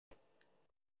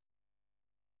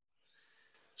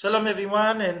Shalom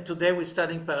everyone, and today we're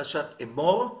studying Parashat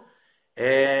Emor.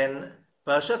 And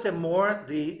Parashat Emor,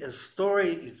 the story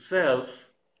itself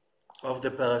of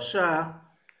the Parasha,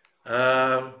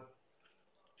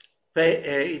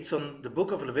 it's on the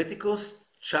book of Leviticus,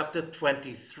 chapter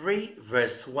 23,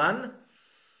 verse 1.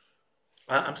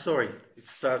 I'm sorry, it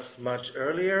starts much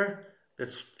earlier.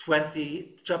 That's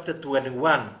chapter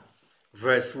 21,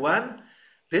 verse 1.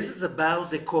 This is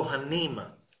about the Kohanim,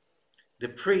 the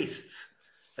priests,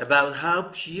 about how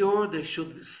pure they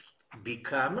should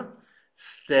become,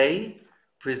 stay,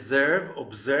 preserve,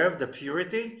 observe the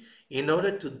purity in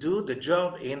order to do the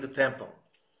job in the temple.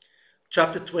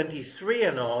 Chapter 23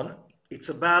 and on, it's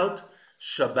about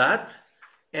Shabbat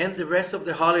and the rest of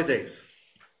the holidays.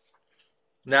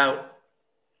 Now,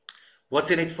 what's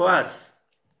in it for us?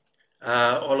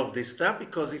 All of this stuff,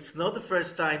 because it's not the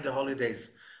first time the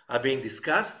holidays are being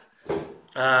discussed.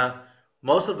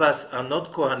 Most of us are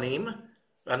not Kohanim,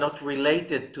 are not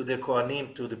related to the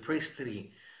Kohanim, to the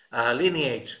priestly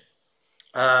lineage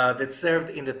that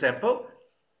served in the temple.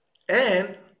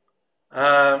 And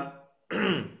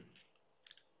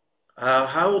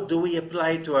how do we apply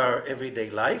it to our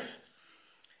everyday life?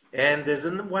 And there's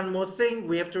one more thing.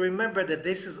 We have to remember that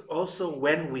this is also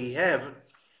when we have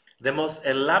the most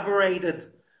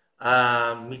elaborated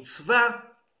mitzvah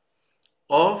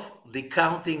of the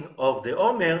counting of the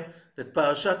Omer, that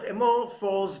Parashat Emor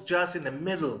falls just in the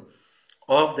middle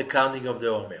of the counting of the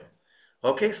Omer.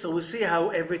 Okay, so we see how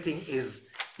everything is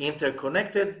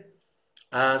interconnected.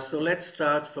 So let's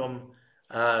start from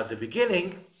the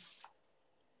beginning.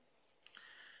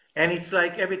 And it's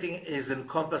like everything is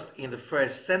encompassed in the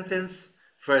first sentence,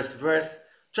 first verse,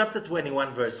 chapter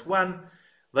 21, verse 1.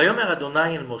 Vayomer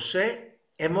Adonai el Moshe,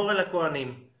 Emor el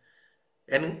HaKohanim.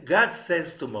 And God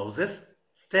says to Moses,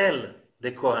 tell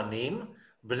the Kohanim,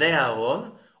 Bnei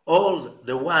Aaron, all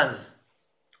the ones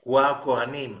who are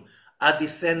Kohanim, are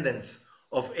descendants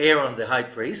of Aaron the high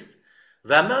priest,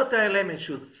 ואמרת אליהם, and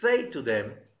should say to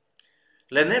them,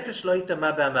 לנפש לא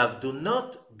יטמא בעמיו, do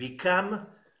not become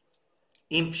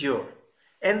impure.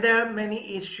 And there are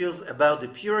many issues about the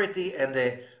purity and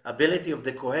the ability of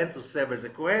the Cohen to serve as a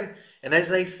Cohen. And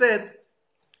as I said,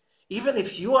 even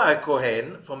if you are a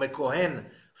Cohen, from a Cohen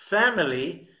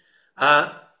family,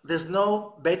 there's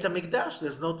no Beit HaMikdash,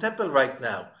 there's no temple right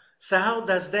now. So how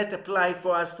does that apply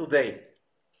for us today?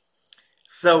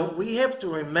 So we have to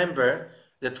remember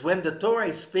that when the Torah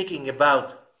is speaking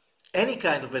about any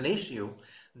kind of an issue,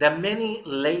 there are many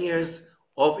layers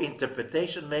of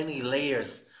interpretation, many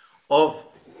layers of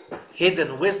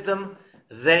hidden wisdom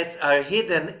that are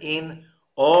hidden in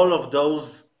all of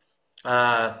those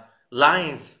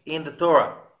lines in the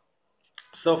Torah.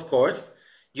 So of course,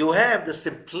 you have the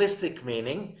simplistic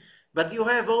meaning, but you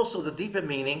have also the deeper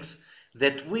meanings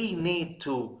that we need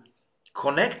to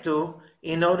connect to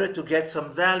in order to get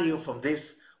some value from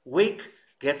this week,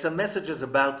 get some messages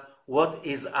about what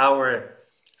is our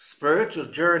spiritual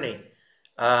journey,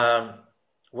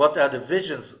 what are the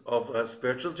visions of a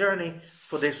spiritual journey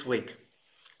for this week.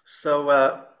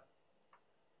 So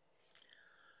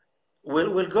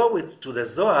we'll go to the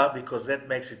Zohar, because that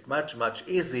makes it much, much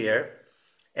easier.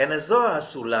 And a Zohar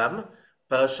Sulam,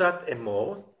 Parashat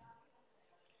Emor,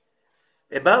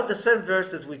 about the same verse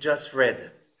that we just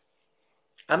read.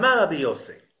 Amar Rabbi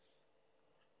Yosef,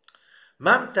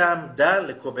 מה טעם דל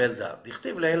לקבל דל?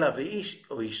 דכתיב לאלה ואיש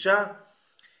או אישה,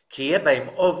 כי יהיה בהם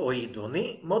אוב או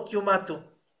עידוני, מות יומתו.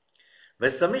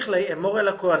 וסמיך ליה אמור אל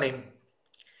הכהנים.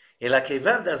 אלא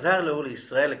כיוון דעזר לו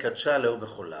לישראל לקדשה לו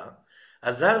בחולה,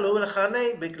 עזר לו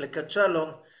לכהני לקדשה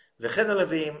לון. וכן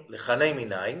הלוויים לכהני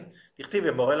מניין, דכתיב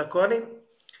אמור אל הכהנים.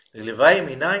 ללוויים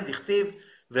מניין דכתיב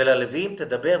וללוויים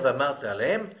תדבר ואמרת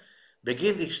עליהם,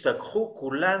 בגין דשתכחו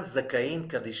כולן זכאין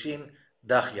קדישין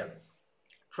דחיין.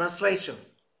 Translation.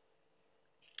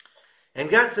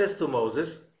 And God says to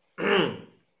Moses,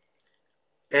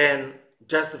 and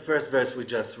just the first verse we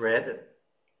just read,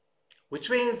 which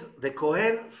means the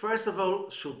Kohen, first of all,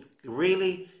 should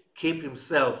really keep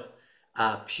himself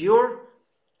pure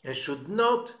and should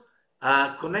not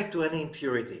connect to any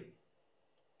impurity.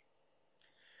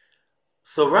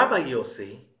 So Rabbi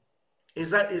Yossi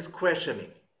is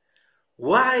questioning,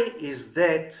 why is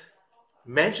that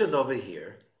mentioned over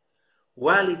here,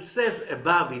 while it says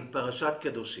above in Parashat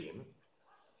Kedoshim,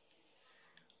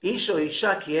 Ish o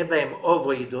Isha ki yeh bahem ov o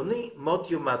idoni mot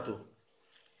yumatu.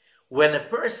 When a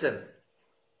person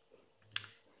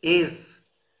is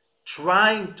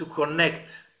trying to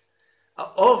connect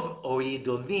ov or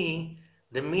idoni,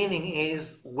 the meaning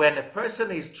is when a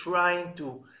person is trying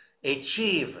to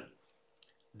achieve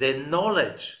the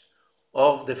knowledge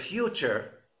of the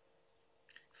future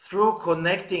through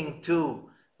connecting to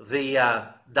the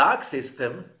dark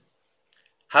system,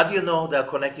 how do you know they're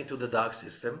connected to the dark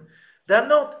system? They're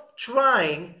not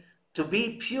trying to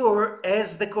be pure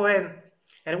as the Cohen.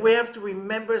 And we have to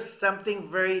remember something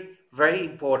very, very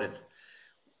important.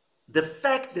 The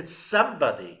fact that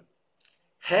somebody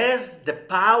has the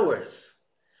powers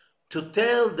to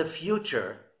tell the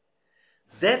future,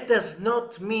 that does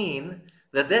not mean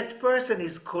that that person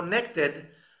is connected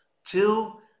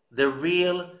to the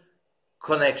real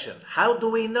connection. How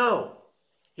do we know?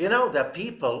 You know, there are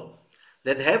people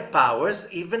that have powers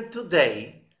even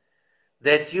today,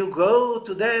 that you go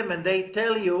to them and they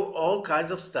tell you all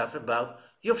kinds of stuff about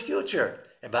your future,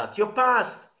 about your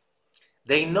past.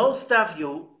 They know stuff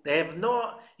you have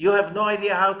no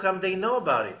idea how come they know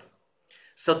about it.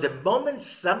 So the moment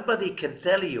somebody can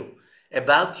tell you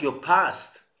about your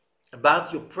past,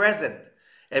 about your present,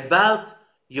 about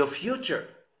your future,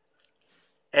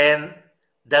 and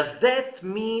does that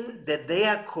mean that they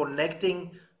are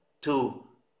connecting to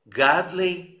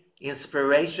godly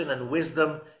inspiration and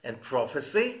wisdom and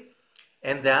prophecy?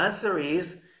 And the answer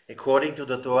is, according to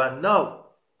the Torah, no.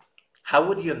 How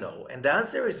would you know? And the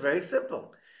answer is very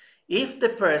simple. If the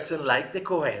person, like the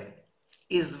Cohen,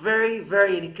 is very,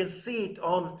 very, and you can see it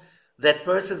on that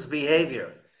person's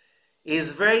behavior,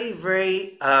 is very,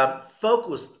 very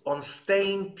focused on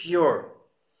staying pure,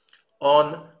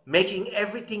 on making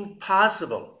everything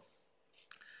possible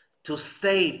to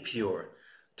stay pure,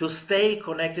 to stay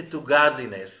connected to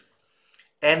godliness.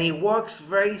 And he works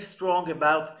very strong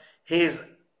about his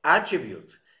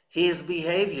attributes, his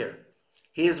behavior,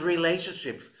 his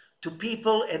relationships to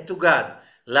people and to God,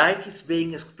 like it's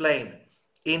being explained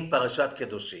in Parashat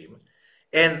Kedoshim,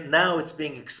 and now it's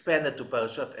being expanded to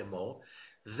Parashat Emor.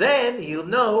 Then you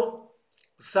know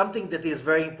something that is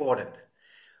very important.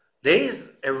 There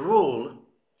is a rule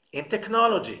in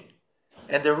technology,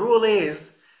 and the rule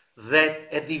is that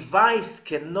a device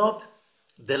cannot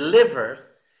deliver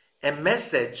a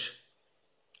message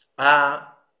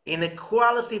in a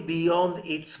quality beyond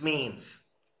its means.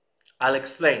 I'll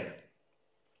explain.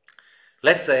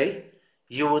 Let's say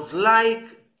you would like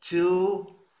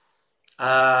to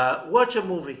watch a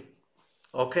movie,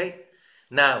 okay?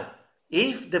 Now,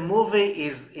 if the movie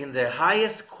is in the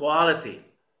highest quality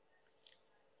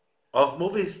of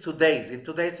movies in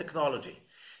today's technology,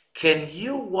 can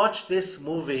you watch this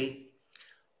movie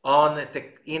on a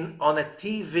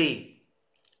TV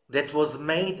that was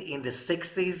made in the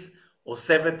 60s or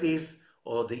 70s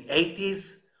or the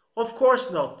 80s? Of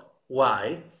course not.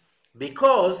 Why?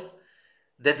 Because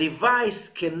the device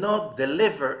cannot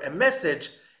deliver a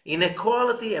message in a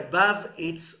quality above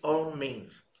its own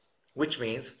means, which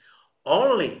means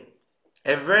only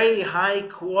a very high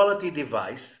quality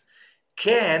device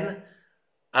can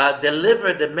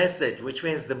deliver the message, which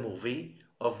means the movie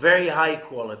of very high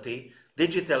quality,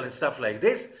 digital and stuff like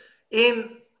this,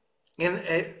 if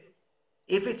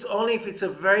it's a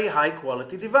very high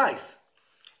quality device.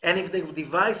 And if the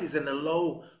device is in a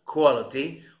low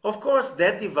quality, of course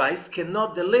that device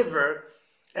cannot deliver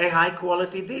a high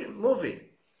quality movie.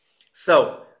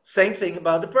 So, same thing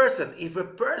about the person. If a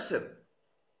person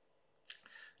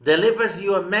delivers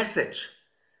you a message,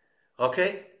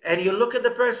 okay, and you look at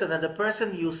the person and the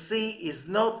person you see is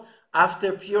not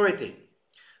after purity,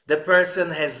 the person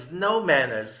has no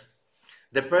manners,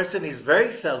 the person is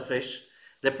very selfish,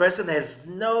 the person has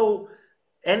no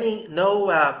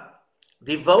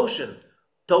devotion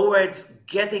towards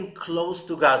getting close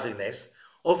to godliness,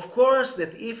 of course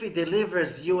that if he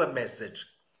delivers you a message,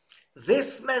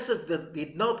 this message that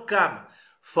did not come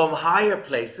from higher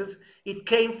places, it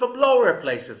came from lower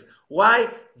places. Why?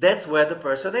 That's where the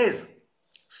person is.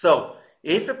 So,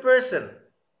 if a person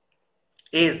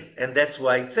is, and that's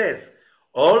why it says,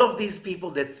 all of these people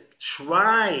that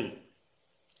try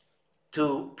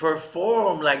to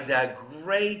perform like they are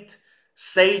great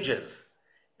sages,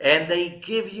 and they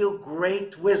give you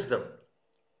great wisdom,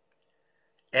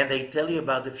 and they tell you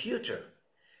about the future,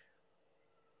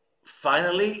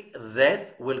 finally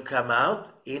that will come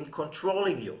out in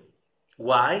controlling you.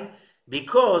 Why?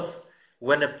 Because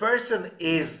when a person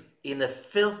is in a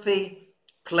filthy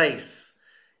place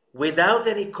without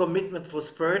any commitment for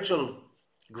spiritual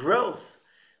growth,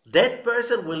 that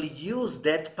person will use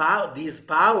that power, these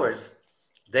powers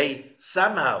they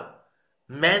somehow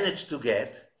manage to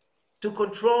get, to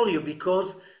control you,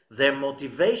 because their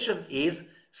motivation is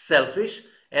selfish,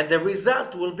 and the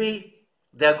result will be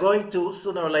they're going to,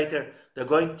 sooner or later, they're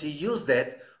going to use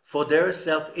that for their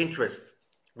self-interest,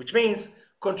 which means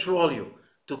control you,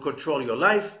 to control your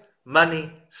life,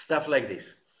 money, stuff like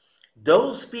this.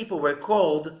 Those people were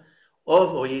called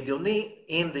Ov or Yidoni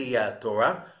in the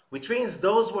Torah, which means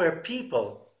those were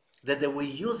people that they were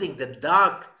using the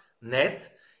dark net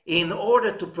in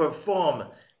order to perform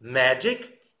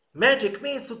magic. Magic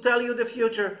means to tell you the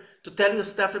future, to tell you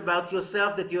stuff about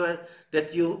yourself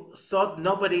that you thought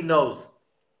nobody knows.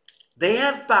 They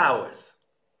have powers.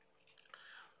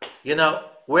 You know,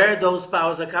 where those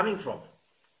powers are coming from.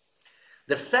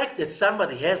 The fact that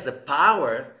somebody has the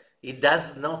power, it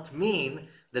does not mean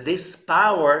that this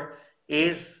power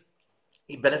is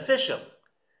beneficial.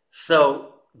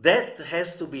 So that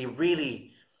has to be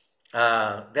really,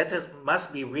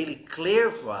 must be really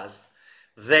clear for us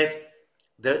that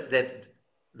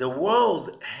the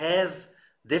world has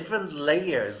different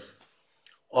layers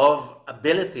of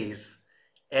abilities,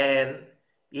 and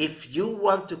if you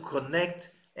want to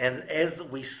connect, and as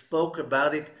we spoke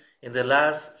about it in the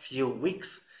last few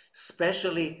weeks,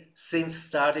 especially since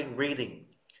starting reading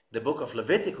the book of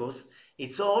Leviticus,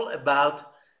 it's all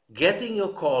about getting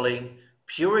your calling,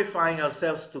 purifying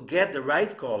ourselves to get the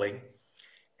right calling.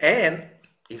 And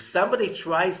if somebody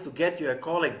tries to get you a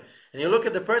calling, and you look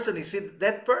at the person, you see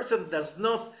that person does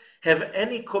not have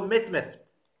any commitment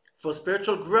for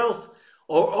spiritual growth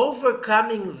or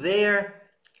overcoming their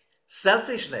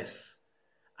selfishness,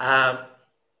 how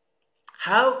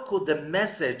could the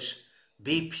message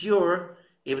be pure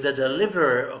if the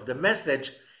deliverer of the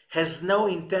message has no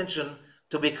intention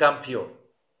to become pure?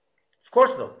 Of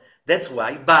course not. That's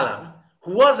why Balaam,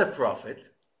 who was a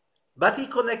prophet, but he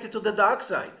connected to the dark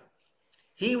side.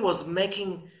 He was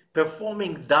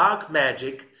performing dark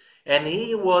magic, and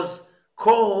he was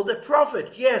called a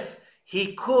prophet. Yes,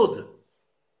 he could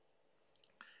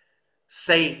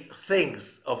say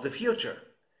things of the future,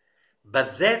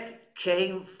 but that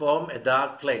came from a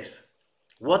dark place.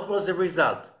 What was the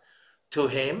result? To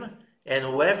him and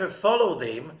whoever followed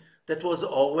him, that was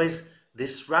always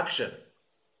destruction.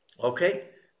 Okay,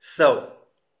 so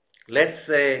let's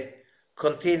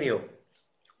continue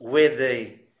with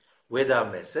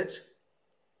our message.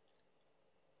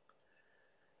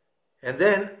 And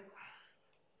then,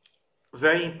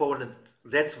 very important,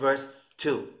 that's verse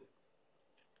 2.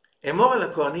 אמור אל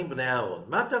הכהנים בני אהרון,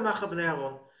 מה תמך בני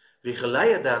אהרון? ויכלה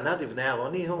ידענה לבני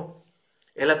אהרון יהיו,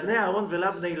 אלא בני אהרון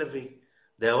ולה בני לוי.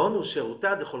 דאהרון הוא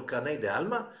שירותה דחולקני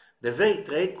דעלמא, דבי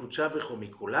תראי קודשה בכו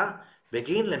מכולה,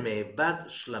 בגין למעבד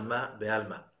שלמה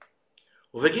בעלמא.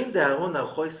 ובגין דאהרון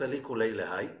ערכוי סליק ולי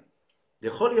להי,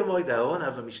 דכל יומוי דאהרון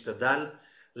הווה משתדל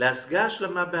להשגה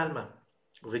שלמה בעלמא.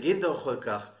 ובגין דאורחוי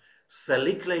כך,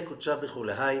 סליק לי קודשה בכו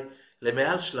להי,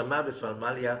 למעל שלמה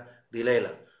בפלמליה דלילה.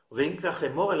 ובגין כך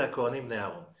אמור אל הכהנים בני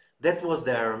אהרון. That was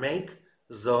the Aramaic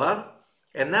Zohar,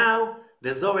 and now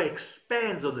the Zohar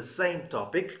expands on the same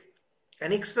topic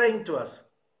and explains to us.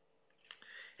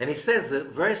 And he says,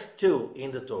 verse 2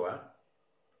 in the Torah,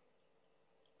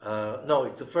 no,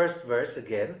 it's the first verse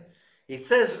again. It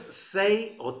says,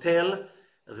 say or tell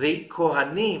the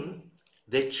Kohanim,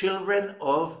 the children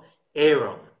of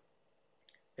Aaron.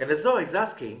 And the Zohar is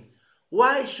asking,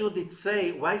 why should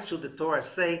the Torah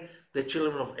say the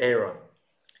children of Aaron?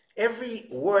 Every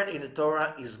word in the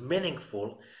Torah is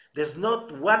meaningful. There's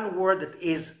not one word that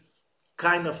is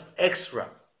kind of extra,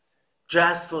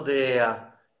 just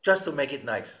to make it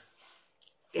nice.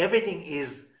 Everything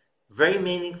is very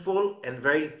meaningful and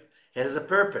has a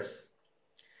purpose.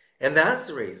 And the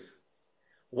answer is,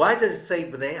 why does it say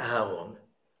Bnei Aaron?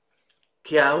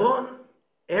 Ki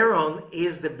Aaron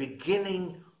is the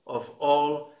beginning of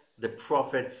all the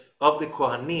prophets, of the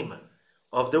Kohanim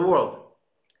of the world.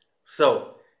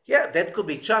 So, yeah, that could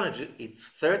be challenging. It's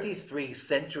 33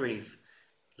 centuries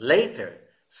later,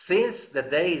 since the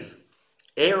days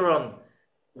Aaron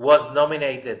was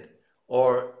nominated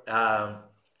or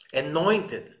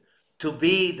anointed to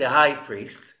be the high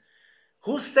priest.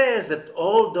 Who says that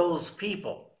all those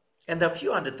people, and a few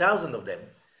 100,000 of them,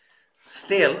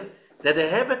 still, that they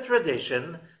have a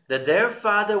tradition that their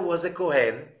father was a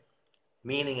Cohen,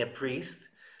 meaning a priest,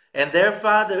 and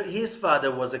his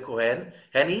father was a Cohen,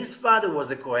 and his father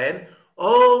was a Cohen,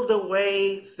 all the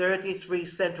way 33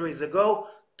 centuries ago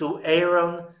to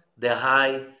Aaron, the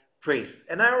high priest.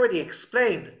 And I already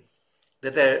explained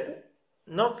that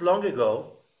not long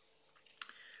ago,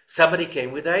 somebody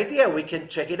came with the idea, we can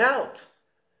check it out.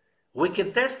 We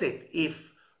can test it.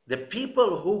 If the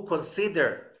people who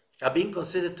are being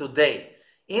considered today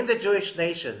in the Jewish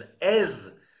nation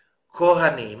as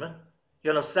Kohanim,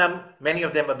 many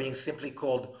of them are being simply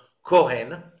called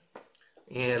Cohen,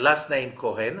 last name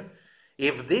Cohen.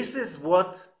 If this is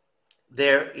what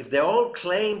if they all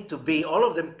claim to be, all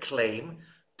of them claim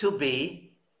to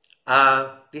be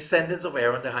descendants of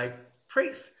Aaron the high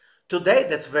priest. Today,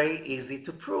 that's very easy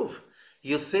to prove.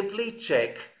 You simply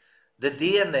check the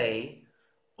DNA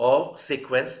of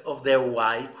sequence of their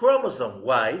Y chromosome.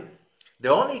 Y, the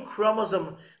only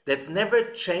chromosome that never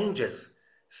changes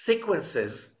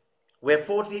sequences. We have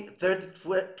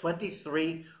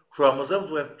 23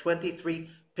 chromosomes. We have 23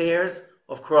 pairs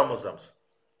of chromosomes.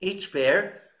 Each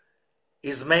pair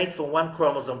is made from one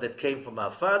chromosome that came from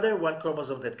our father, one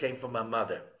chromosome that came from our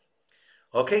mother.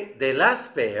 Okay, the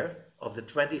last pair of the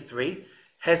 23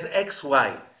 has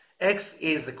XY. X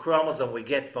is the chromosome we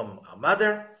get from our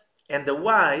mother, and the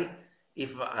Y,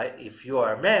 if you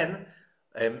are a man,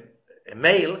 a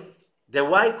male, the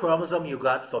Y chromosome you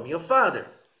got from your father.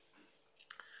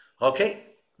 Okay,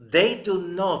 they do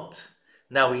not.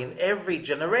 Now, in every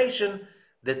generation,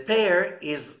 the pair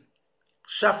is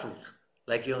shuffled,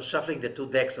 like you're shuffling the two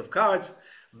decks of cards,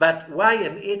 but Y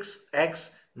and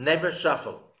X never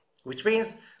shuffle, which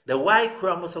means the Y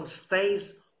chromosome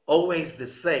stays always the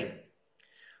same,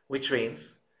 which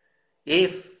means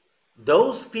if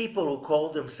those people who call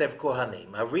themselves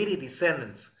Kohanim are really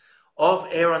descendants of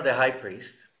Aaron the high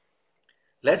priest,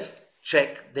 let's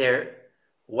check their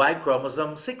Y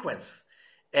chromosome sequence.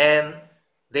 And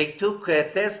they took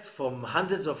a test from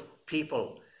hundreds of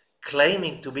people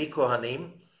claiming to be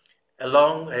Kohanim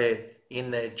along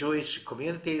in Jewish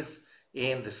communities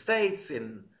in the States,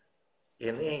 in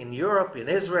Europe, in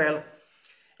Israel,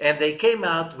 and they came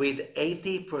out with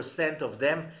 80% of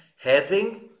them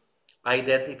having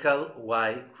identical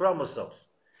Y chromosomes,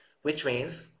 which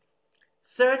means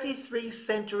 33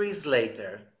 centuries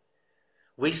later,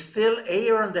 we still,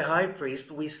 Aaron the high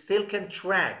priest, we still can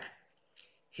track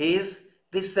his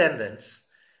descendants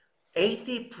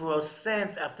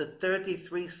 80% after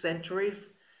 33 centuries.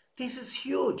 This is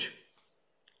huge.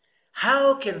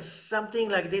 How can something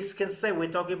like this can say? We're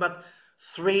talking about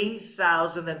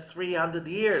 3,300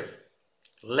 years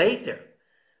later.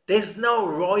 There's no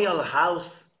royal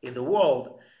house in the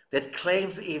world that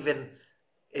claims even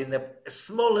in a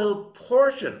small little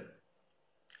portion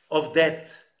of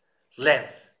that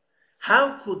length.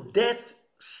 How could that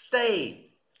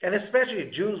stay? And especially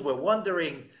Jews were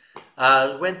wondering,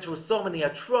 went through so many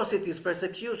atrocities,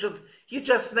 persecutions, you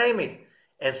just name it.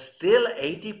 And still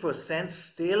 80%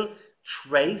 still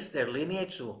trace their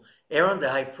lineage to Aaron the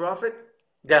high prophet,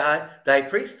 the high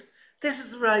priest. This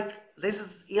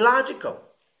is illogical.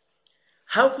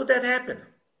 How could that happen?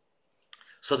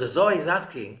 So the Zohar is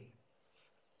asking,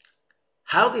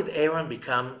 how did Aaron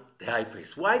become the high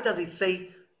priest? Why does it say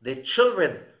the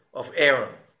children of Aaron?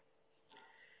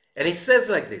 And it says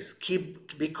like this,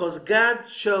 because God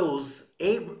chose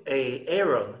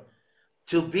Aaron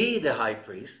to be the high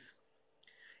priest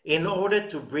in order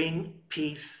to bring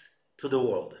peace to the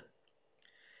world.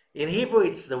 In Hebrew,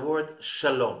 it's the word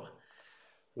shalom.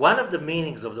 One of the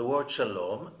meanings of the word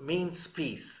shalom means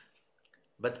peace.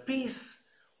 But peace,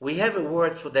 we have a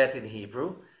word for that in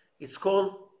Hebrew. It's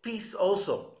called peace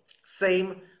also.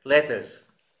 Same letters.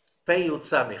 Pei Yud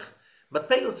Samich. But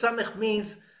Pei Yud Samich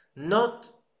means not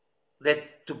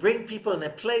that to bring people in a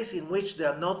place in which they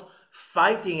are not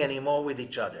fighting anymore with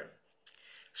each other.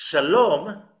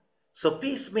 Shalom, so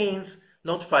peace means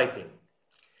not fighting.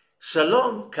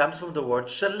 Shalom comes from the word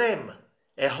shalem,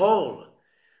 a whole.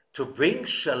 To bring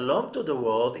shalom to the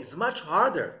world is much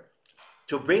harder.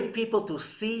 To bring people to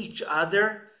see each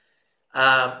other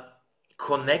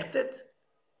connected,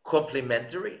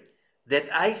 complementary, that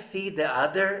I see the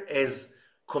other as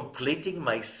completing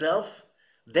myself.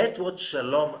 That's what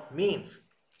shalom means.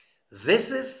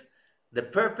 This is the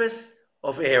purpose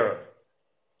of Aaron.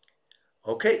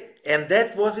 Okay? And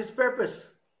that was his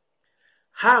purpose.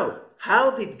 How?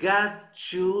 How did God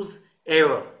choose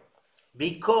Aaron?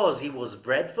 Because he was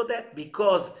bred for that?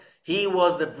 Because he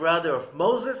was the brother of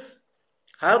Moses?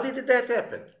 How did that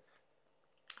happen?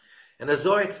 And the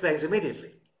Zohar explains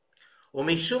immediately.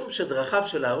 ומשום שדרכיו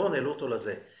של אהרון העלו אותו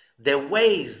לזה. The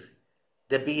ways,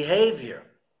 the behavior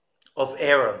of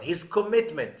Aaron, his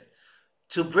commitment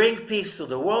to bring peace to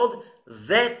the world,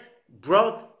 that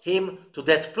brought him to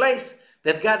that place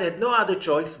that God had no other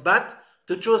choice but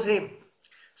to choose him.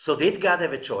 So did God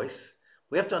have a choice?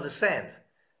 We have to understand,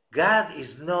 God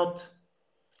is not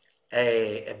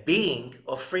a being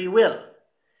of free will.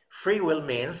 Free will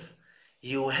means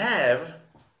you have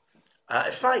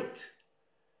a fight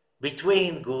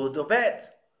between good or bad,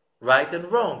 right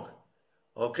and wrong,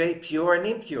 okay, pure and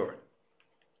impure.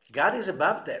 God is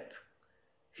above that.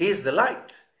 He is the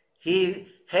light. He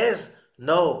has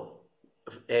no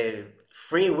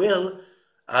free will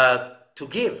to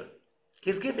give.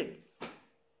 He's giving.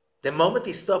 The moment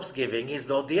he stops giving, he's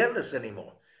not the endless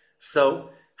anymore. So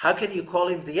how can you call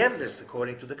him the endless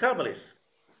according to the Kabbalists?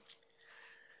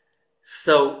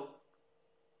 So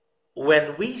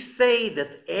when we say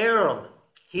that Aaron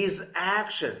his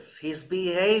actions, his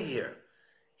behavior,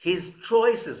 his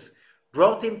choices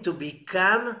brought him to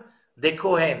become the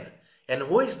Cohen. And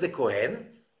who is the Cohen?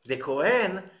 The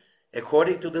Cohen,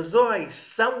 according to the Zohar, is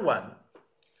someone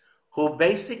who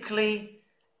basically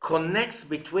connects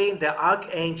between the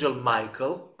Archangel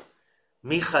Michael,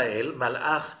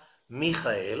 Malach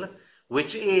Michael,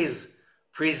 which is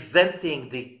presenting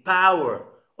the power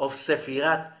of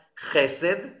Sefirat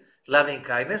Chesed, loving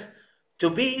kindness, to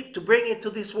bring it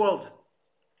to this world.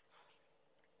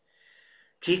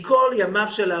 כי כל ימיו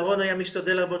של אהרון היה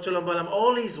משתדל להרבות שלום בעולם.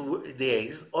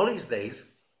 All his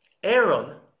days,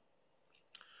 Aaron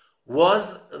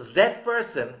was that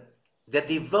person that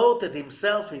devoted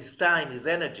himself, his time, his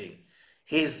energy,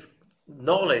 his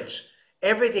knowledge,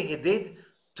 everything he did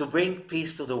to bring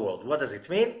peace to the world. What does it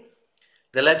mean?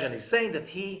 The legend is saying that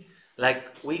he,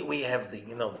 like we have the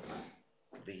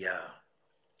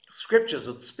scriptures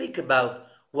would speak about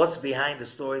what's behind the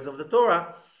stories of the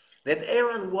Torah, that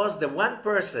Aaron was the one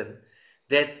person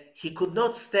that he could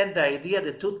not stand the idea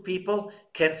that two people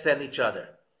can't stand each other.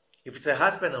 If it's a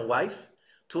husband and wife,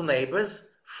 two neighbors,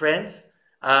 friends,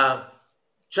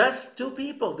 just two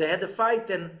people, they had a fight,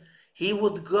 and he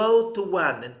would go to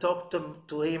one and talk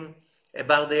to him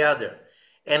about the other.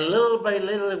 And little by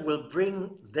little it will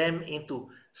bring them into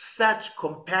such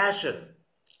compassion,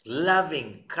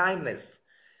 loving, kindness,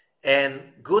 and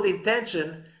good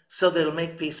intention, so they'll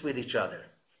make peace with each other.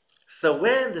 So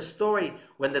when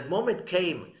the moment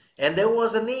came and there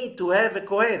was a need to have a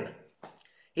Cohen,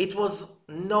 it was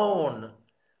known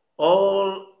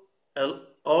all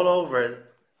over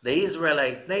the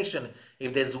Israelite nation,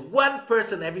 if there's one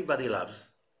person everybody loves,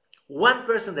 one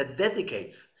person that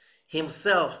dedicates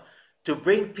himself to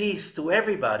bring peace to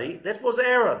everybody, that was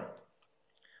Aaron.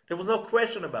 There was no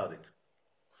question about it.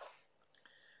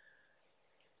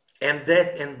 And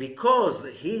because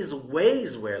his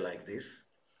ways were like this,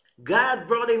 God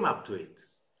brought him up to it.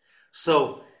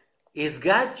 So, is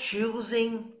God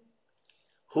choosing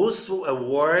who's to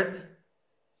award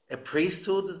a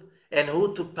priesthood and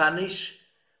who to punish?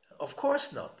 Of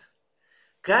course not.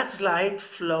 God's light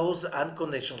flows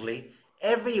unconditionally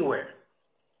everywhere.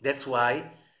 That's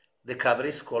why the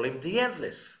Kabbalists call him the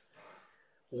Endless.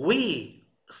 We,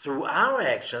 through our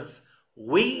actions,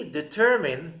 we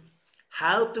determine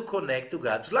how to connect to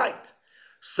God's light.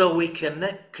 So we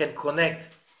can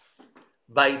connect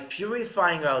by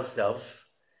purifying ourselves,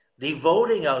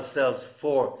 devoting ourselves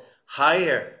for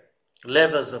higher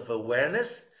levels of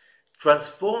awareness,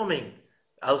 transforming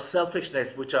our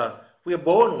selfishness, which we are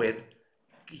born with,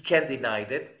 you can't deny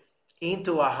that,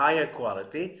 into a higher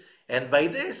quality. And by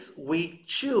this, we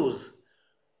choose.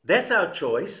 That's our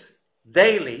choice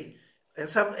daily,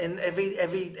 and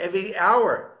every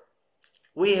hour.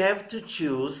 We have to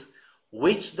choose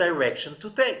which direction to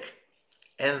take,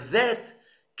 and that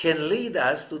can lead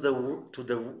us to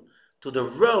the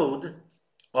road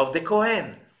of the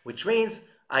Cohen, which means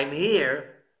I'm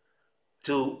here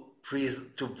to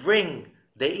bring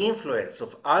the influence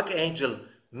of Archangel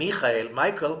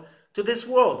Michael to this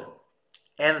world,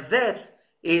 and that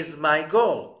is my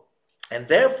goal. And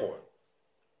therefore,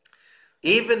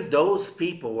 even those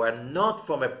people who are not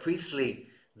from a priestly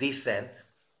descent,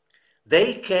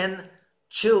 they can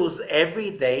choose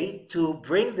every day to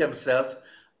bring themselves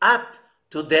up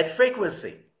to that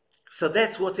frequency. So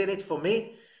that's what's in it for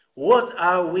me. What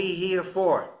are we here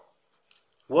for?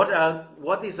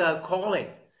 What is our calling?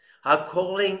 Our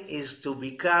calling is to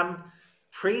become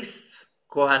priests,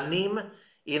 Kohanim,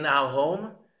 in our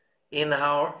home, in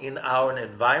our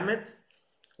environment,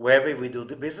 wherever we do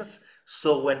the business.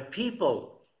 So when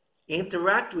people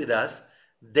interact with us,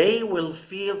 they will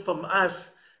feel from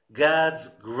us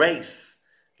God's grace,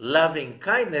 loving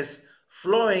kindness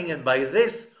flowing, and by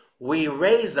this we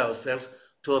raise ourselves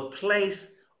to a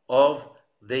place of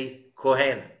the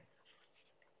Cohen.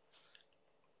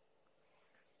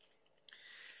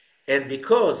 And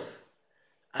because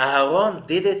Aaron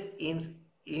did it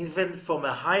even from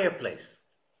a higher place,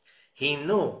 he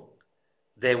knew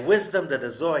the wisdom that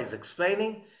the Zohar is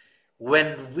explaining.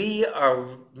 When we are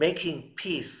making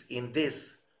peace in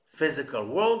this physical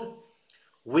world,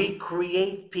 we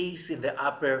create peace in the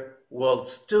upper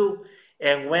worlds too.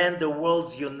 And when the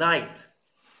worlds unite,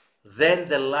 then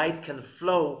the light can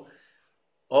flow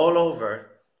all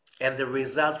over, and the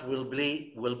result will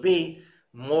be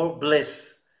more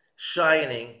bliss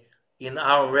shining in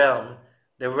our realm,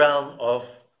 the realm of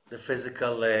the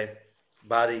physical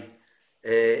body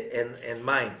and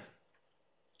mind.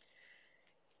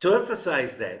 To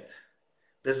emphasize that,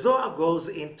 the Zohar goes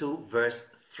into verse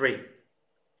 3.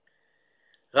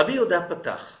 Rabbi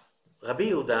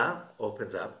Yehuda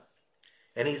opens up,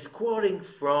 And he's quoting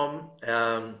from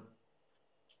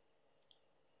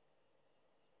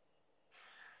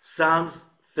Psalms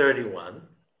 31.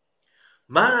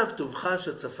 Ma rav tovcha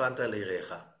shetzafanta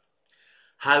lirecha.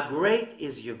 How great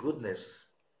is your goodness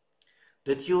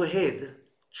that you hid,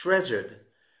 treasured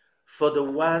for the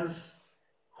ones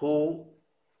who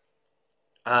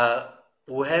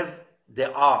have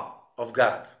the awe of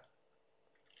God.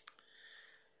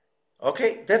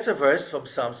 Okay, that's a verse from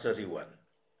Psalm 31.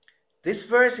 This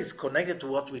verse is connected to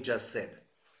what we just said.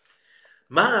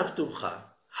 Ma rav tovcha,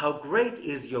 how great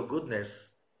is your goodness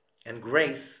and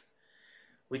grace,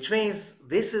 which means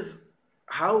this is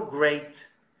how great,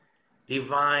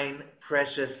 divine,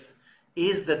 precious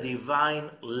is the divine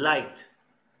light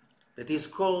that is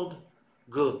called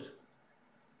good.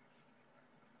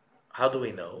 How do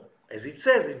we know? As it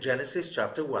says in Genesis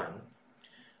chapter 1,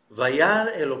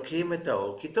 Vayar Elokim et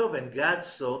haor ki tov, and God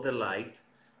saw the light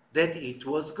that it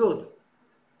was good.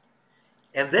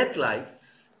 And that light,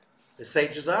 the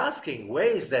sages are asking, where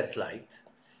is that light?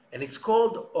 And it's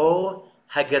called Or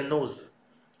Haganuz.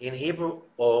 In Hebrew,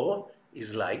 Or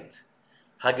is light.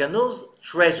 Haganuz,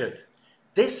 treasured.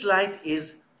 This light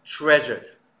is treasured.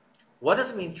 What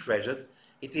does it mean treasured?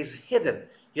 It is hidden.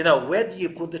 You know, where do you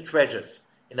put the treasures?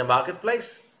 In a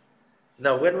marketplace?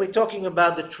 Now, when we're talking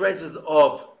about the treasures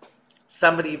of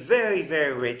somebody very,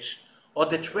 very rich, or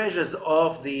the treasures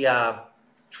of the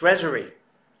treasury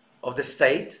of the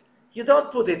state, you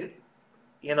don't put it,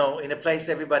 in a place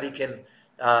everybody can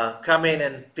come in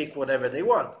and pick whatever they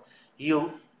want.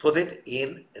 You put it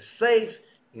in a safe,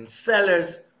 in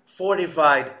cellars,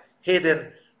 fortified,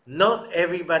 hidden. Not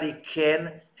everybody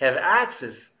can have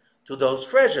access to those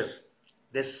treasures.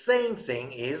 The same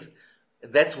thing is,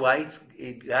 that's why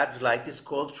God's light is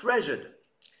called treasured.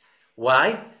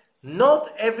 Why?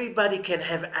 Not everybody can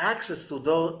have access to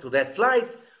that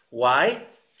light. Why?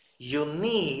 You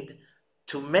need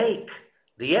to make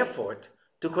the effort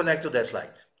to connect to that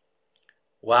light.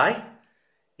 Why?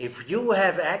 If you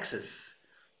have access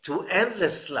to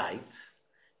endless light,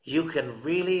 you can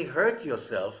really hurt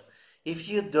yourself if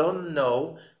you don't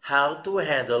know how to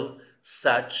handle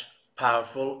such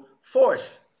powerful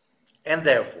force. And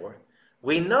therefore,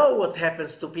 we know what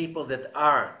happens to people that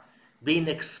are being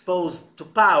exposed to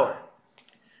power.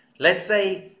 Let's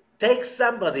say, take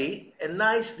somebody, a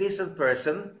nice, decent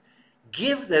person,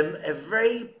 give them a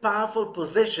very powerful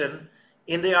position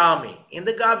in the army, in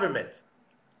the government,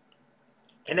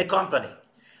 in a company.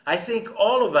 I think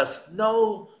all of us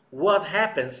know what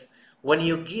happens when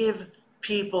you give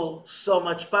people so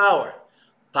much power.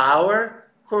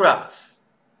 Power corrupts.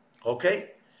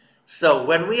 Okay? So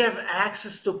when we have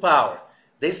access to power,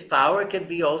 this power can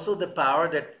be also the power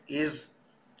that is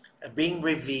being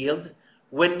revealed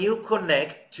when you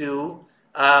connect to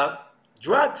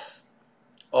drugs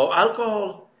or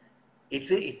alcohol. It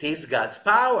is God's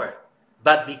power.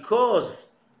 But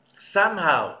because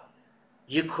somehow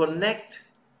you connect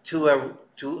through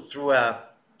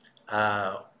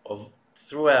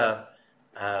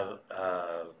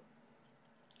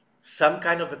some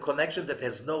kind of a connection that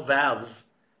has no valves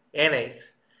in it,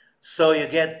 so you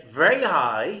get very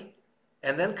high,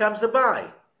 and then comes a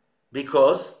buy,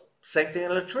 because same thing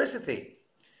in electricity.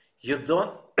 You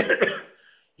don't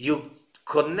you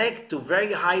connect to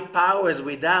very high powers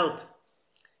without,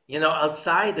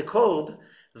 outside the code,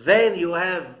 then you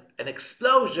have an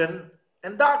explosion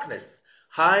and darkness,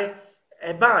 high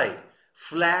and buy,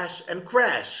 flash and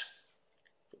crash.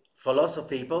 For lots of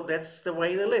people, that's the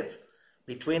way they live,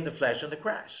 between the flash and the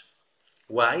crash.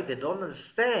 Why? They don't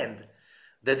understand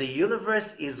that the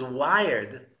universe is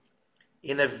wired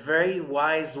in a very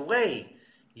wise way.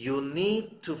 You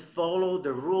need to follow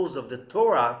the rules of the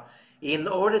Torah in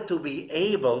order to be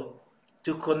able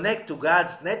to connect to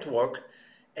God's network,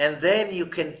 and then you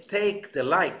can take the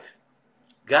light,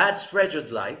 God's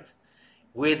treasured light,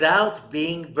 without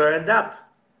being burned up.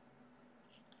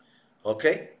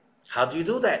 Okay? How do you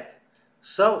do that?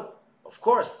 So, of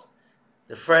course,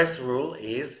 the first rule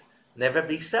is never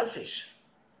be selfish.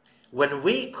 When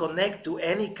we connect to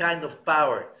any kind of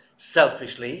power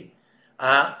selfishly,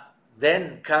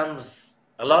 then comes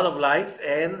a lot of light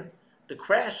and the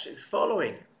crash is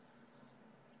following.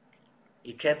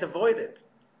 You can't avoid it.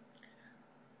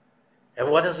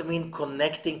 And what does it mean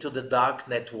connecting to the dark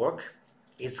network?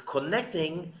 It's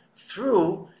connecting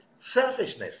through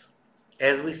selfishness,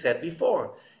 as we said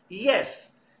before.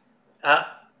 Yes,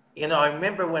 I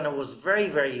remember when I was very,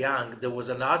 very young, there was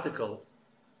an article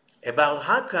about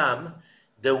how come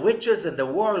the witches and the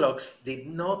warlocks did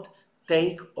not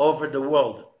take over the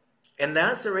world. And the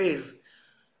answer is,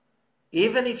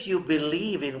 even if you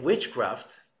believe in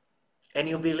witchcraft, and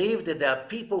you believe that there are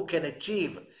people who can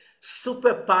achieve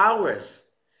superpowers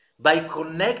by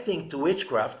connecting to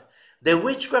witchcraft, the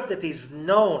witchcraft that is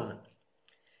known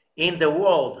in the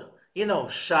world,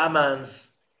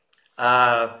 shamans,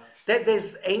 that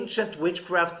there's ancient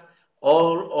witchcraft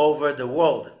all over the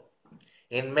world.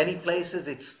 In many places,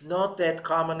 it's not that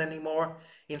common anymore.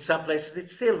 In some places,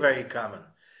 it's still very common.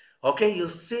 Okay,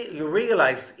 you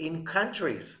realize in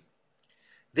countries,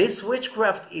 this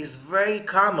witchcraft is very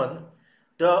common.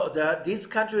 These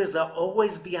countries are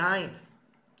always behind.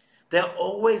 They're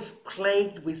always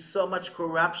plagued with so much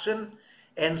corruption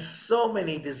and so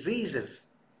many diseases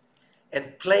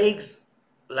and plagues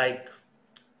like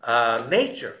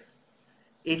nature.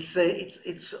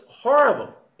 It's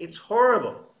horrible. It's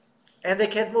horrible. And they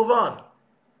can't move on.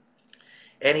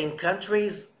 And in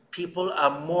countries, people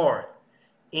are more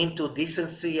into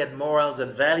decency and morals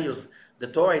and values the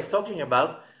Torah is talking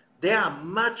about. They are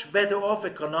much better off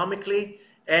economically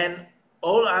and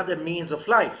all other means of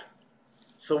life.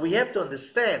 So we have to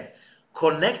understand,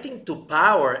 connecting to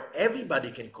power,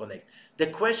 everybody can connect. The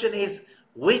question is,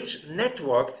 which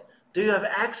network do you have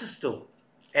access to?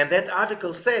 And that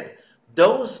article said,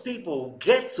 those people who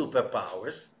get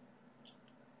superpowers,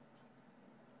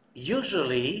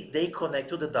 usually they connect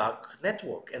to the dark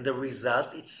network, and the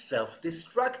result is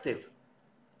self-destructive.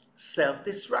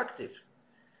 Self-destructive.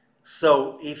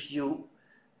 So if you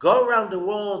go around the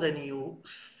world and you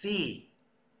see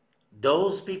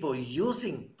those people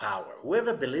using power,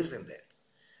 whoever believes in that,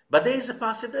 but there is a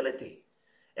possibility.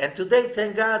 And today,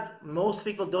 thank God, most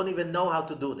people don't even know how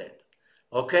to do that.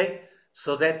 Okay?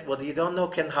 So that what you don't know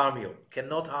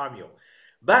cannot harm you.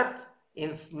 But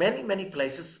in many, many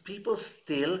places, people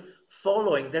still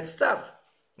following that stuff.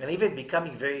 And even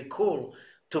becoming very cool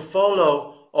to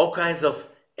follow all kinds of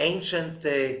ancient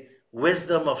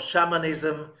wisdom of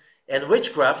shamanism and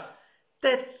witchcraft.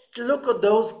 That look at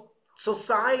those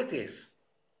societies.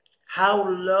 How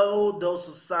low those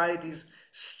societies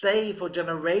stay for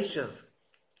generations.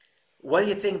 What do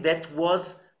you think, that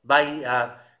was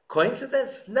by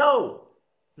coincidence? No.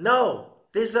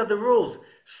 These are the rules.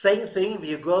 Same thing if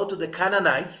you go to the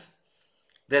Canaanites,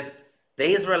 that the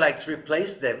Israelites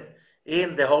replaced them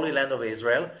in the Holy Land of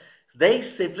Israel. They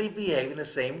simply behave in the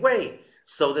same way.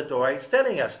 So the Torah is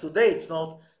telling us today, it's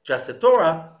not just the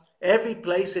Torah, every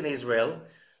place in Israel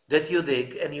that you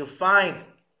dig and you find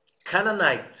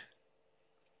Canaanite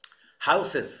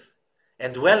houses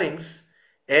and dwellings,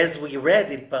 as we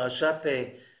read in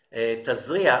Parashat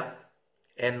Tazria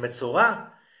and Metzorah,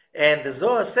 and the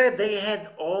Zohar said they had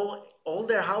all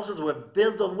their houses were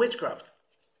built on witchcraft.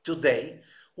 Today,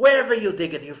 wherever you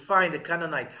dig and you find a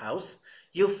Canaanite house,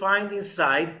 you find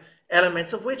inside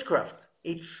elements of witchcraft.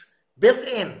 It's built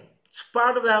in. It's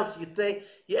part of the house.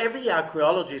 Every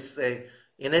archaeologist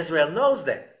in Israel knows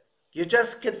that. You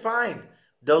just can find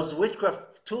those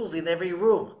witchcraft tools in every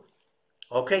room.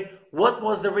 Okay, what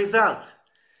was the result?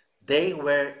 They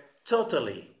were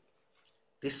totally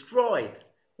destroyed.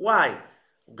 Why?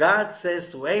 God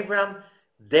says to Abraham,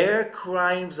 their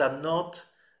crimes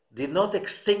did not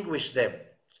extinguish them.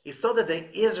 It's not that the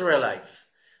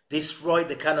Israelites destroyed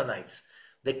the Canaanites.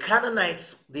 The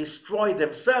Canaanites destroyed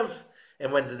themselves,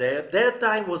 and when their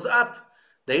time was up,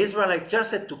 the Israelites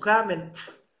just had to come and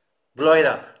blow it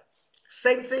up.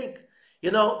 Same thing.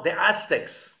 The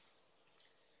Aztecs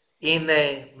in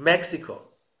Mexico,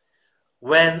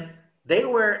 when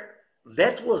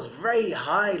that was very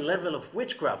high level of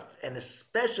witchcraft, and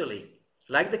especially,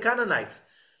 like the Canaanites,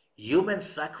 human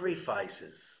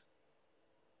sacrifices.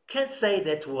 Can't say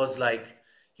that was like,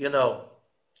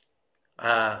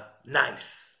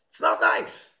 nice. It's not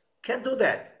nice. Can't do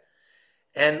that.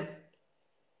 And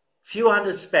few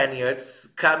hundred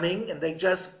Spaniards coming, and they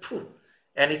just,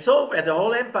 and it's over, and the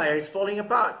whole empire is falling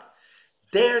apart.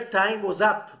 Their time was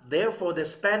up. Therefore, the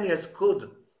Spaniards could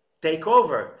take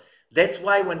over. That's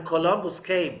why when Columbus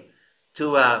came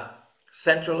to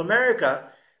Central America,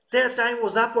 their time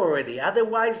was up already.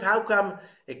 Otherwise, how come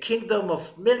a kingdom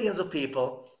of millions of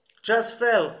people just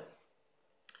fell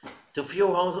to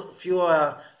few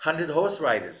hundred horse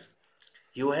riders?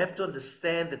 You have to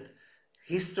understand that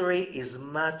history is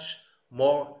much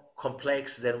more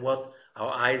complex than what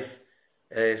our eyes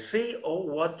see or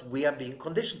what we are being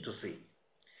conditioned to see.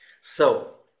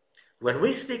 So, when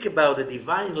we speak about the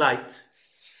divine light,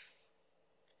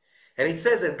 and it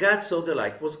says, and God saw the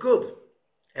light was good,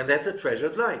 and that's a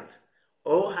treasured light,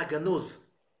 or Haganuz.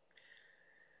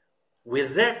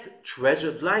 With that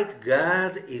treasured light,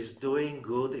 God is doing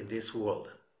good in this world,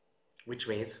 which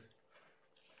means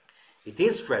it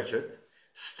is treasured,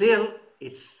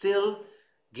 it's still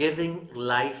giving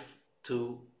life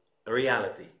to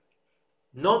reality.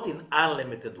 not in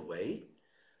unlimited way,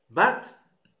 but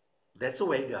that's the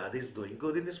way God is doing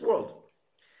good in this world.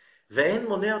 ואין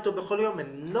מונע אותו בכל יום,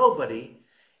 and nobody,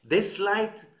 this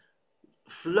light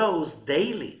flows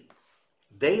daily.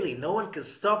 No one can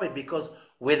stop it, because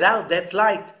without that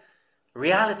light,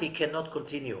 reality cannot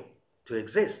continue to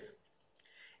exist.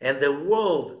 And the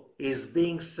world is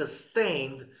being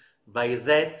sustained by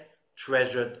that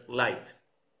treasured light.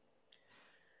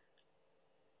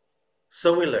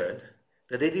 So we learned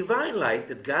that the divine light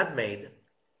that God made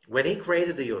when he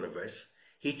created the universe,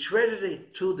 he treasured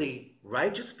it to the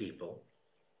righteous people,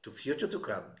 to future to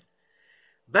come.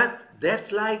 But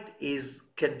that light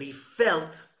can be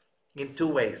felt in two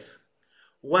ways.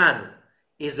 One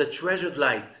is the treasured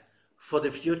light for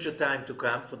the future time to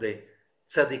come, for the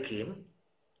tzaddikim,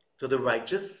 to the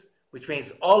righteous, which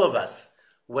means all of us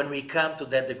when we come to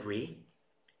that degree,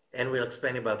 and we'll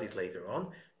explain about it later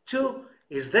on. Two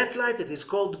is that light that is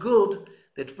called good,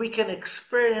 that we can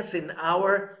experience in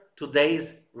our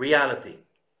today's reality.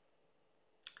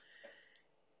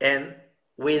 And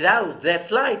without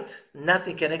that light,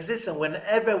 nothing can exist. And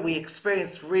whenever we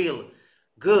experience real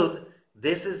good,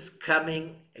 this is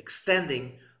coming,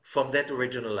 extending from that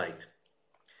original light.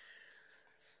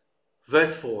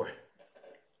 Verse 4.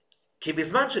 כי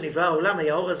בזמן שנברא העולם,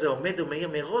 האור הזה עומד ומאיר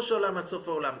מראש העולם עד סוף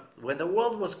העולם. When the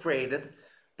world was created,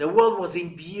 the world was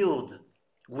imbued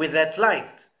with that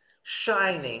light,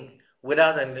 shining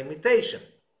without any limitation.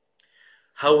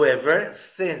 However,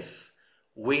 since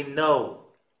we know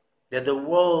that the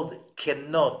world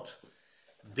cannot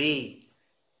be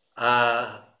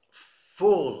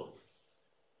full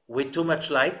with too much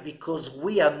light, because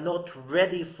we are not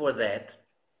ready for that,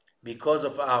 because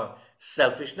of our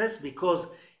selfishness, because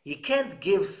you can't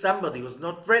give somebody who's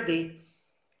not ready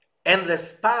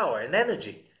endless power and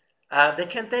energy. They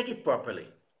can't take it properly.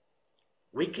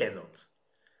 We cannot.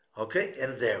 Okay?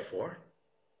 And therefore,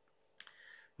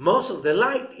 most of the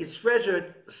light is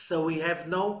treasured, so we have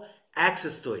no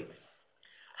access to it.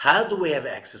 How do we have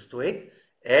access to it?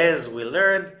 As we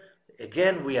learned,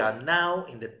 again, we are now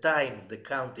in the time of the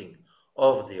counting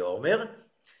of the Omer,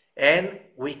 and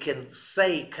we can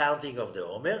say counting of the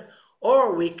Omer,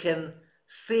 or we can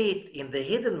see it in the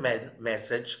hidden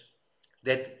message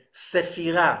that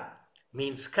Sephirah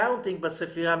means counting, but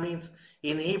Sephirah means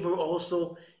in Hebrew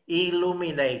also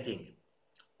illuminating.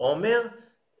 Omer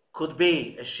could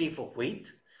be a sheaf of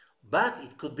wheat, but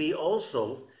it could be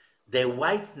also the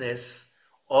whiteness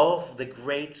of the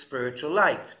great spiritual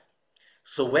light.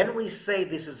 So when we say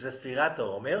this is Sephirat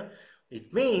Omer,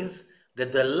 it means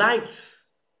that the lights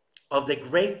of the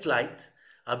great light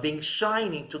are being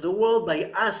shining to the world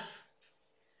by us,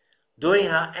 doing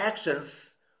our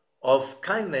actions of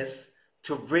kindness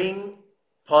to bring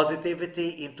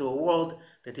positivity into a world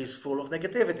that is full of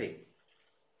negativity.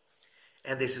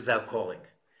 And this is our calling.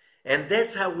 And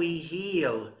that's how we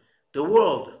heal the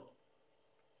world.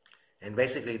 And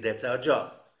basically that's our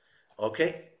job.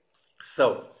 Okay?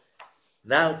 So,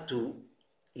 now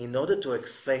in order to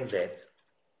explain that,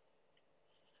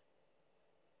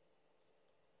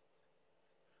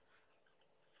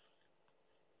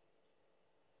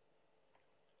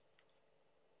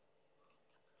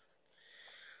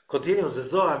 continues the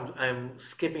Zohar. I'm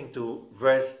skipping to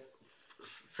verse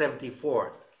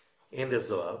 74 in the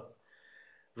Zohar.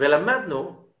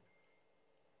 ולמדנו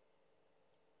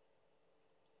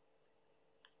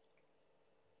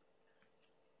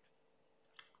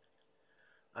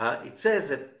it says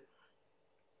that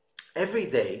every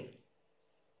day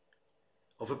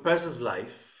of a person's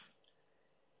life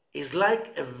is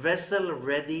like a vessel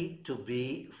ready to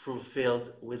be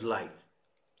fulfilled with light.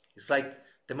 It's like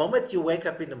the moment you wake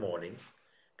up in the morning,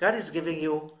 God is giving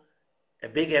you a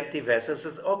big empty vessel,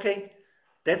 says, okay,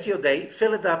 that's your day,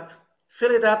 fill it up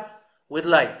with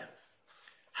light.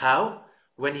 How?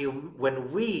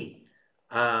 When we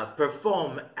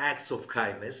perform acts of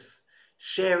kindness,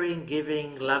 sharing,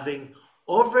 giving, loving,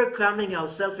 overcoming our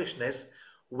selfishness,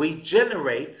 we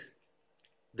generate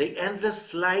the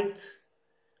endless light.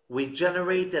 We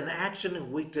generate an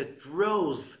action which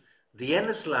draws the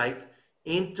endless light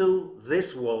into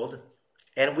this world,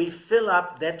 and we fill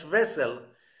up that vessel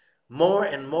more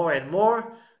and more and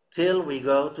more till we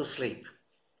go to sleep.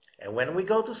 And when we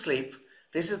go to sleep,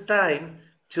 this is time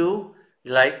to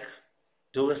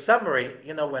do a summary.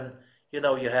 When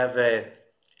you have a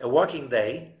working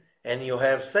day and you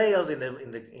have sales in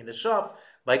the shop,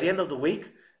 by the end of the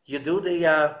week you do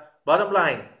the bottom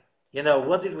line.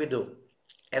 What did we do?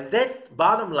 And that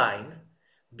bottom line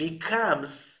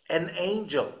becomes an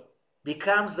angel,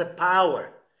 becomes a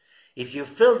power. If you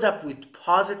filled up with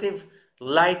positive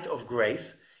light of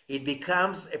grace, it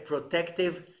becomes a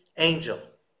protective angel.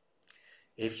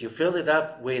 If you fill it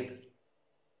up with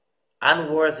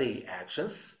unworthy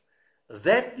actions,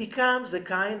 that becomes a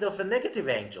kind of a negative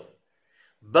angel.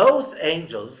 Both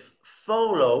angels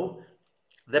follow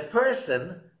the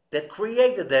person that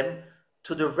created them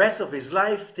to the rest of his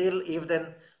life, till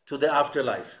even to the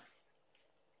afterlife.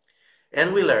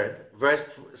 And we learned,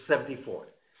 verse 74,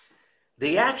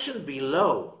 the action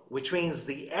below, which means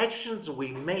the actions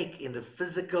we make in the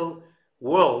physical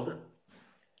world,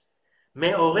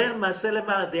 me'orer ma'aseh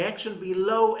lema'ala, the action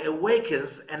below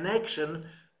awakens an action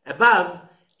above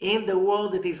in the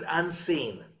world that is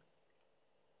unseen.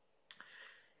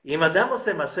 Im adam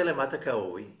oseh ma'aseh lemata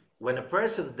ka'roi, when a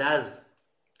person does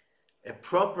a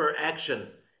proper action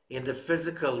in the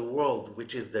physical world,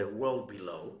 which is the world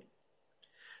below,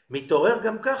 mitorer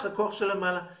gam kach hakoch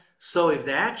shelemala. So if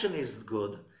the action is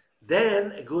good,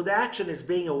 then a good action is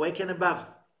being awakened above,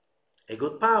 a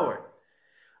good power.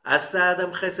 Asa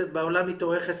adam chesed ba'olam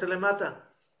mitorer chesed lemata.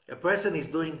 A person is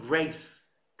doing grace,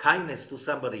 kindness to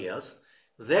somebody else,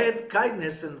 then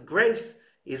kindness and grace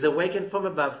is awakened from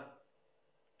above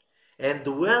and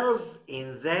dwells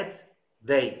in that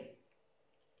day.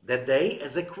 The day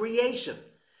as a creation.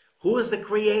 Who is the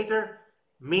creator?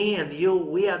 Me and you,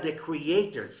 we are the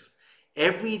creators.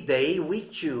 Every day we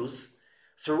choose,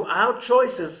 through our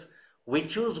choices, we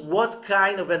choose what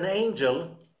kind of an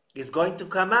angel is going to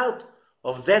come out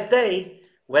of that day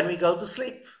when we go to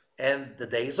sleep and the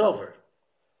day is over.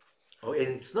 Oh, and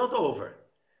it's not over.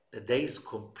 The day is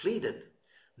completed.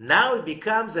 Now it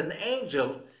becomes an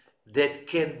angel that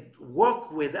can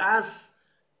walk with us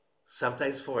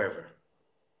sometimes forever.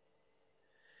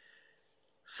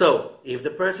 So, if the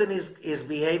person is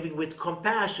behaving with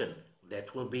compassion,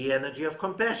 that will be energy of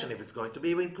compassion. If it's going to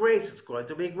be with grace, it's going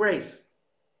to be grace.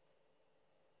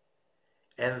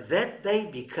 And that day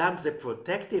becomes a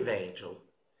protective angel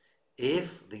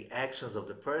if the actions of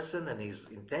the person and his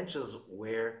intentions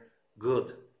were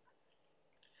good.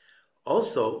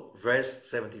 Also, verse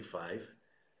 75,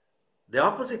 the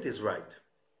opposite is right.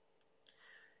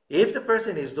 If the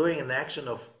person is doing an action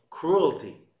of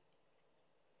cruelty,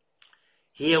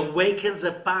 he awakens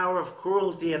a power of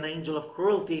cruelty, an angel of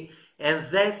cruelty, and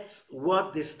that's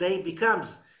what this day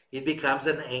becomes. It becomes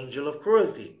an angel of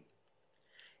cruelty.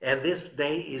 And this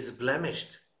day is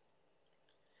blemished.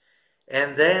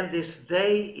 And then this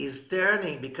day is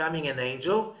becoming an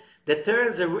angel that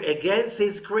turns against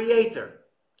his creator.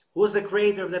 Who's the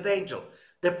creator of that angel?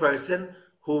 The person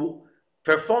who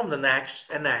performed an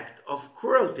act of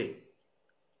cruelty.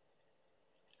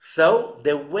 So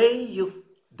the way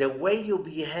you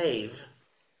behave,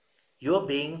 you're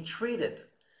being treated,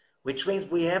 which means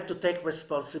we have to take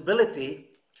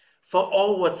responsibility for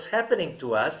all what's happening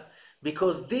to us,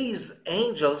 because these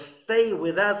angels stay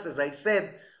with us, as I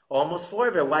said, almost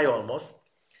forever. Why almost?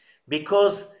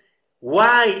 Because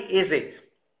why is it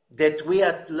that we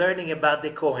are learning about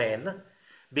the Cohen?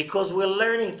 Because we're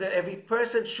learning that every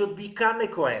person should become a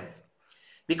Cohen.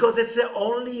 Because it's the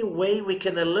only way we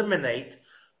can eliminate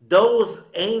those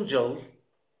angels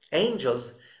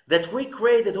that we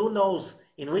created, who knows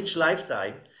in which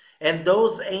lifetime, and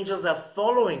those angels are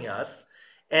following us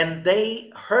and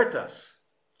they hurt us.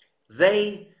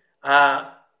 They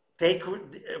take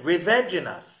revenge in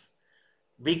us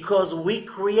because we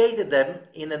created them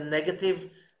in a negative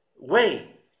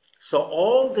way. So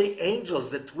all the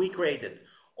angels that we created,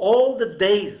 all the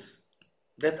days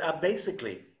that are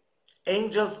basically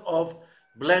angels of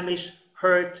blemish,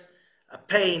 hurt,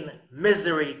 pain,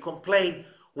 misery, complaint,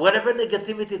 whatever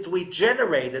negativity that we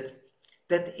generated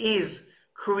that is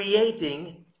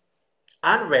creating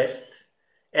unrest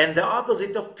and the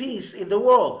opposite of peace in the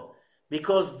world.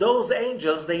 Because those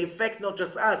angels, they affect not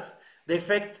just us, they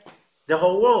affect the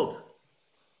whole world.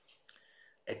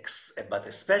 But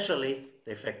especially,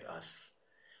 they affect us.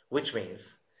 Which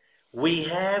means, we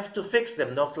have to fix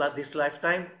them, not like this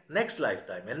lifetime, next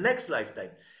lifetime, and next lifetime.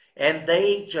 And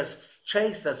they just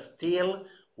chase us till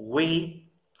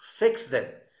we fix them,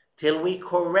 till we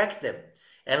correct them.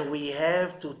 And we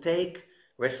have to take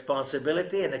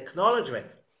responsibility and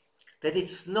acknowledgement that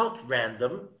it's not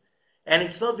random, and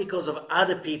it's not because of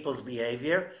other people's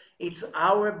behavior, it's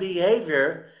our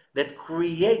behavior that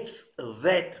creates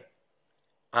that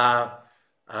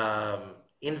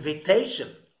invitation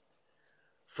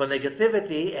for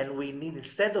negativity, and we need,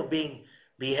 instead of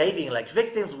behaving like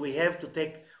victims, we have to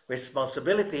take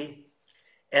responsibility,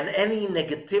 and any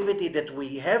negativity that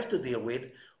we have to deal with,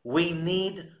 we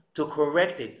need to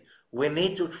correct it. We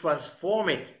need to transform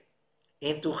it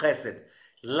into chesed.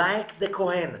 Like the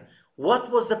Cohen.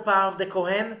 What was the power of the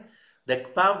Cohen? The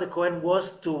power of the Cohen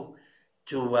was to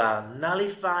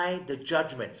nullify the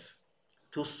judgments,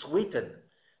 to sweeten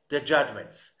the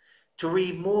judgments, to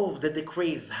remove the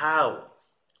decrees. How?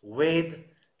 With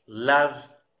love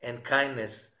and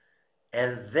kindness.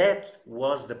 And that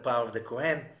was the power of the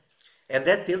Cohen. And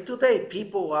that till today,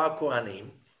 people who are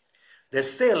Kohanim, they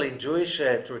still, in Jewish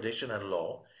tradition and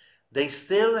law, they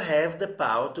still have the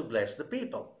power to bless the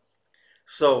people.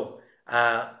 So,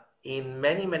 in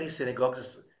many, many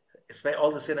synagogues, especially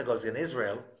all the synagogues in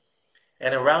Israel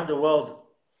and around the world,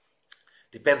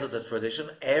 depends on the tradition,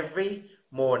 every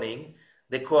morning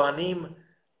the Kohanim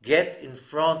get in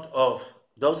front of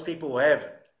those people who have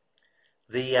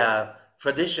the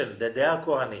tradition that they are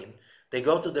Kohanim. They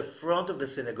go to the front of the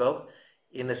synagogue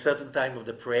in a certain time of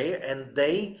the prayer, and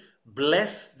they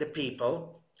bless the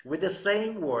people with the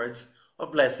same words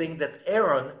of blessing that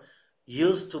Aaron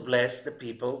used to bless the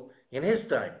people in his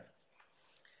time.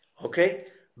 Okay?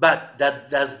 But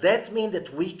does that mean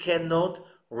that we cannot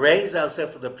raise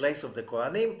ourselves to the place of the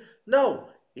Kohanim? No.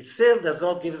 It still does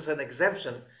not give us an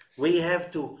exemption. We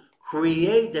have to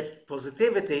create that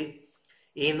positivity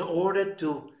in order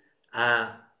to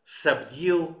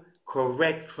subdue,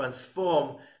 correct,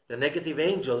 transform the negative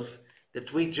angels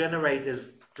that we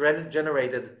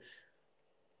generated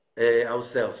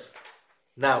ourselves.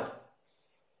 Now,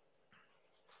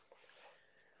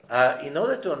 in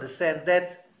order to understand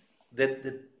that,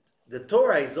 the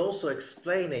Torah is also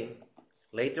explaining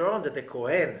later on that a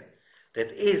Kohen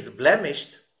that is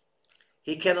blemished,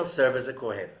 he cannot serve as a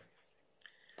Kohen.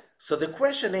 So the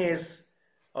question is,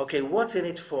 okay, what's in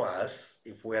it for us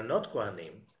if we are not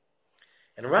Kohanim?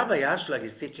 And Rabbi Ashlag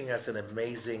is teaching us an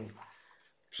amazing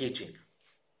teaching.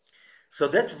 So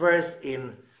that verse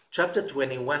in chapter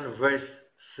 21, verse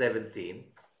 17,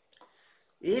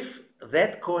 if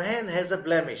that Kohen has a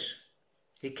blemish,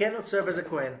 he cannot serve as a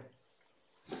Kohen.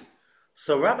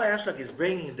 So Rabbi Ashlag is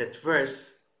bringing that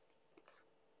verse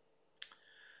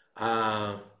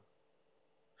from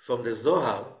the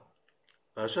Zohar,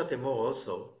 Parasha Emor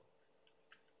also,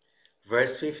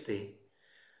 verse 50.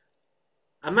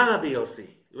 Amar Rabbi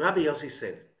Yossi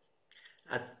said,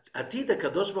 עתיד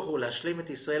הקדוש ברוך הוא להשלים את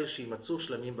ישראל שימצאו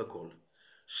שלמים בכל,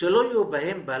 שלא יהיו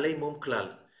בהם בעלי מום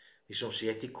כלל, משום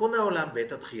שיהיה תיקון העולם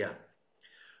בעת התחייה.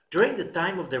 During the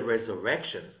time of the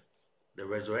resurrection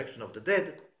of the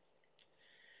dead,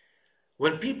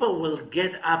 when people will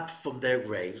get up from their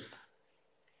graves,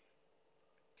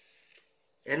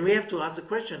 and we have to ask the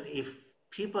question, if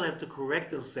people have to correct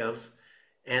themselves,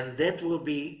 and that will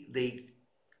be the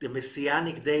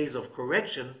messianic days of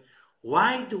correction,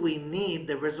 why do we need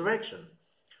the resurrection?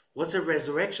 What's a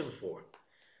resurrection for?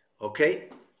 Okay?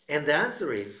 And the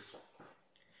answer is,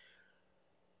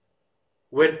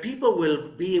 when people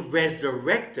will be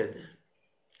resurrected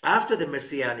after the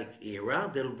messianic era,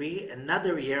 there will be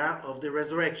another era of the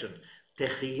resurrection,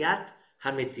 Techiyat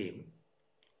Hamitim.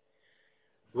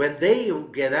 When they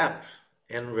get up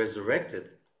and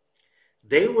resurrected,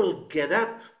 they will get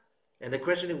up, and the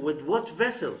question is, with what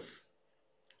vessels?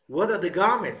 What are the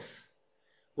garments?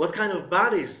 What kind of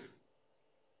bodies?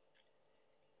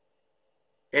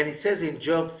 And it says in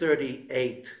Job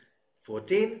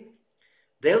 38:14,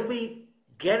 they'll be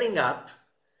getting up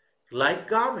like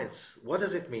garments. What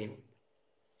does it mean?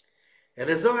 And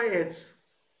the Zohar adds,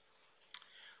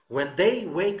 when they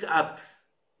wake up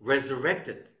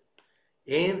resurrected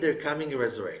in their coming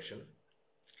resurrection,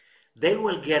 they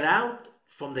will get out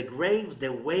from the grave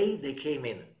the way they came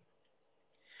in.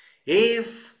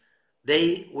 If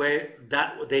they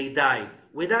died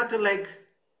without a leg,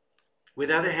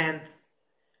 without a hand,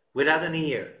 without an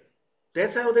ear,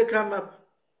 that's how they come up.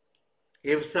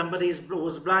 If somebody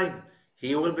was blind,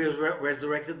 he will be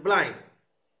resurrected blind.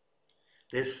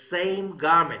 The same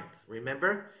garment.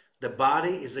 Remember, the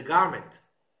body is a garment.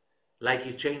 Like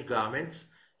you change garments,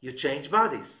 you change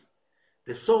bodies.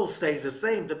 The soul stays the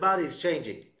same, the body is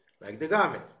changing, like the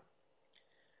garment.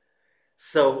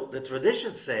 So the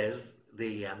tradition says,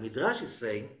 the Midrash is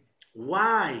saying,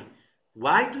 why?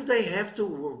 Why do they have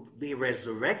to be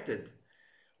resurrected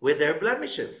with their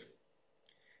blemishes?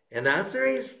 And the answer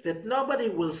is that nobody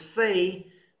will say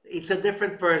it's a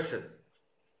different person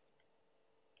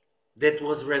that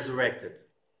was resurrected.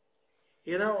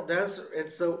 You know, and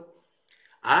so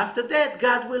after that,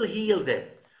 God will heal them.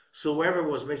 So whoever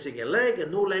was missing a leg, a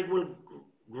new leg will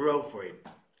grow for him.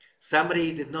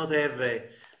 Somebody did not have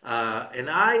an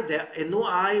eye, a new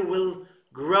eye will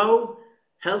grow,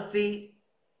 healthy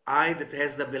eye that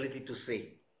has the ability to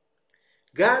see.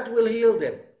 God will heal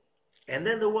them. And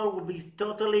then the world will be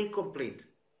totally complete.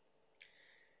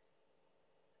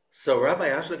 So Rabbi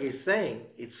Ashlag is saying,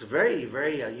 it's very,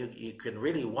 very, you can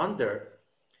really wonder,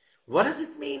 what does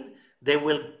it mean they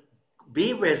will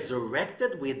be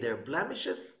resurrected with their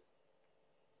blemishes?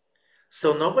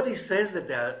 So nobody says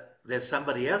that there's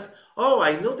somebody else. Oh,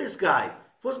 I knew this guy.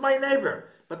 He was my neighbor.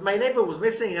 But my neighbor was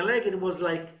missing a leg and it was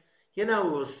like, he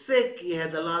was sick. He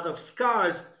had a lot of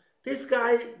scars. This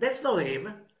guy, that's not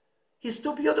him. He's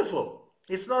too beautiful.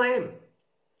 It's not him.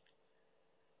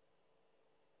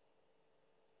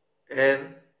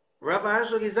 And Rabbi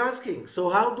Ashlag is asking, so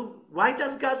why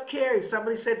does God care if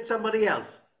somebody said somebody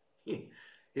else?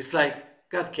 It's like,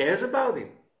 God cares about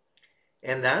it.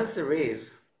 And the answer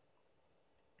is,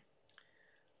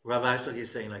 Rabbi Ashlag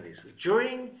is saying like this: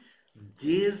 during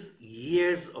these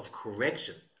years of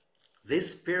correction,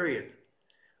 this period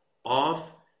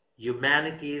of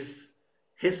humanity's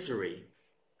history,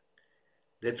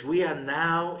 that we are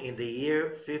now in the year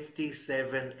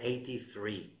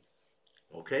 5783,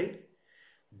 okay?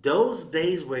 Those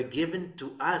days were given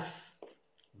to us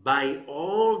by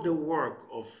all the work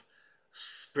of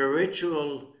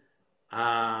spiritual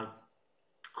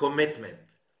commitment,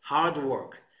 hard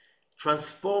work,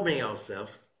 transforming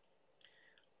ourselves.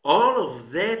 All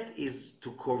of that is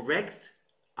to correct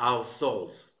our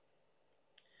souls,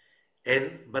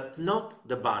 but not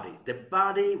the body. The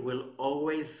body will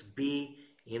always be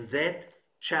in that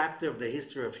chapter of the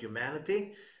history of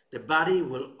humanity. The body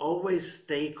will always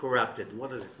stay corrupted.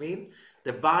 What does it mean?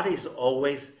 The body is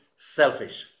always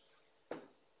selfish.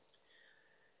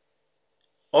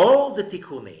 All the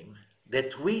tikkunim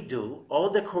that we do, all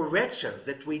the corrections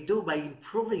that we do by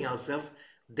improving ourselves,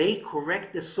 they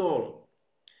correct the soul.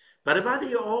 But the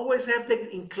body always have the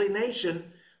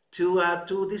inclination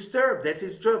to disturb. That's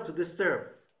its job, to disturb.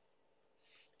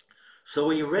 So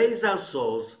we raise our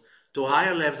souls to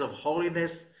higher levels of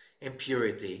holiness and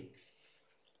purity.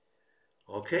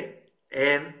 Okay?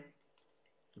 And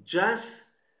just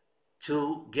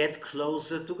to get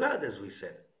closer to God, as we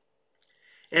said.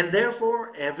 And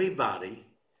therefore, everybody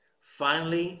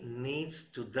finally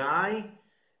needs to die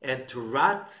and to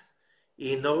rot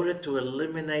in order to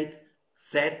eliminate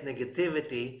that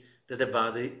negativity that the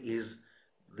body is.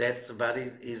 That the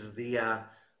body is the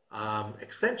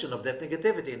extension of that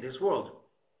negativity in this world.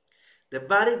 The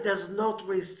body does not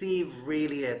receive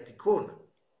really a tikkun,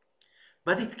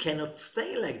 but it cannot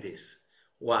stay like this.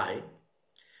 Why?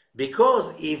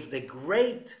 Because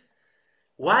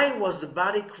why was the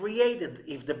body created?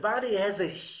 If the body has a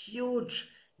huge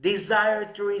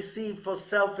desire to receive for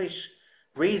selfish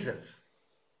reasons,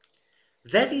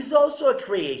 that is also a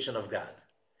creation of God.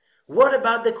 What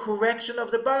about the correction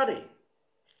of the body?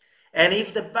 And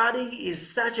if the body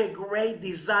is such a great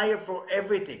desire for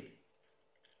everything,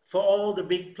 for all the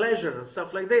big pleasures and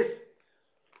stuff like this,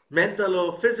 mental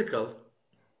or physical,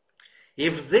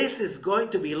 if this is going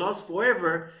to be lost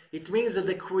forever, it means that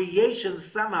the creation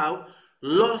somehow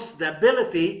lost the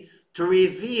ability to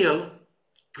reveal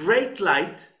great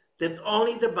light that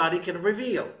only the body can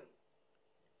reveal.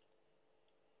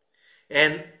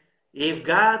 And if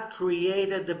God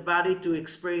created the body to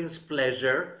experience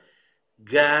pleasure,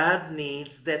 God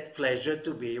needs that pleasure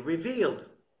to be revealed.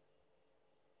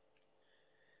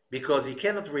 Because He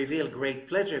cannot reveal great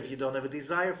pleasure if you don't have a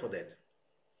desire for that.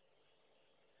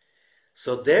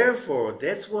 So therefore,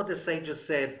 that's what the sages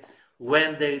said,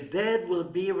 when the dead will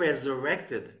be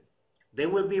resurrected, they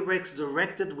will be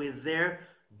resurrected with their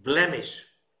blemish.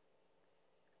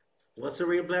 What's the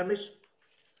real blemish?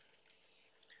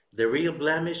 The real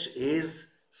blemish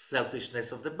is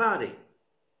selfishness of the body.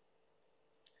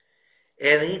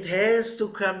 And it has to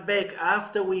come back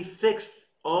after we fixed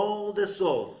all the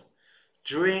souls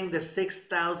during the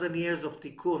 6,000 years of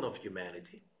tikkun of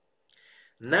humanity.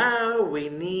 Now we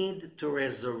need to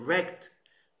resurrect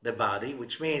the body,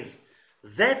 which means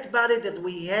that body that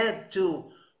we had to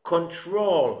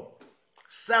control,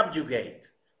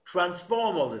 subjugate,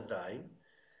 transform all the time.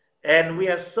 And we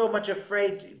are so much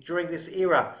afraid during this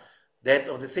era that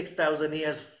of the 6,000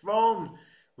 years from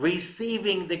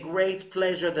receiving the great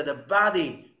pleasure that the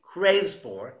body craves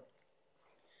for,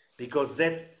 because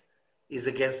that is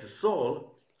against the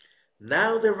soul.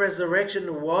 Now the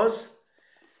resurrection was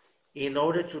in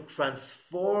order to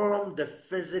transform the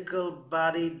physical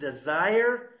body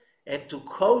desire and to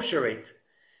kosher it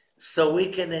so we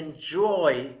can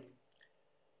enjoy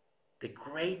the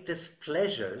greatest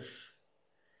pleasures,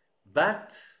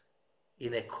 but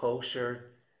in a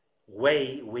kosher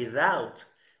way without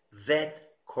that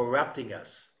corrupting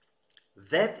us.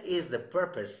 That is the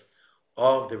purpose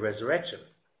of the resurrection.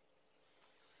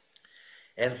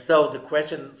 And so the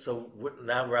question, so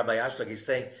now Rabbi Ashlag is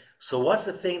saying, so what's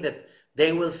the thing that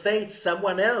they will say it's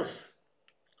someone else?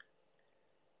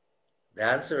 The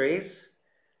answer is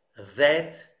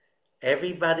that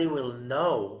everybody will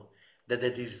know that the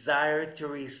desire to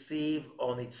receive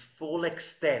on its full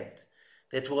extent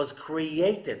that was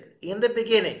created in the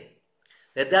beginning,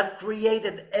 that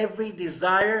created every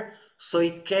desire so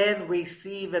it can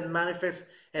receive and manifest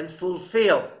and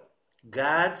fulfill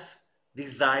God's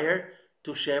desire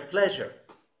to share pleasure.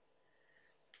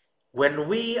 When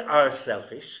we are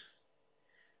selfish,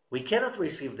 we cannot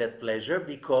receive that pleasure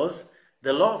because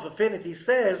the law of affinity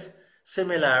says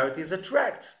similarities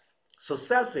attract. So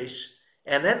selfish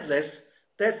and endless,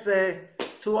 that's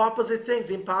two opposite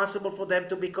things, impossible for them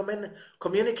to be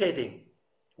communicating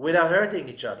without hurting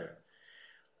each other.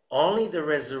 Only the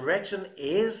resurrection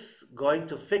is going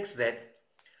to fix that.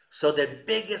 So the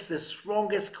biggest, the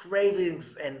strongest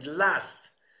cravings and lust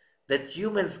that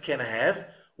humans can have,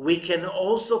 we can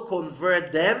also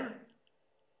convert them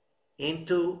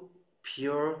into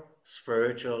pure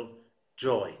spiritual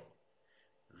joy.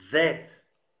 That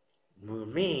will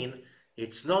mean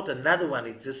it's not another one,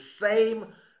 it's the same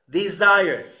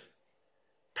desires,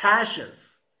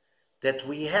 passions that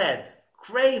we had,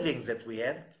 cravings that we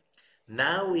had.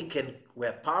 Now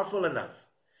we're powerful enough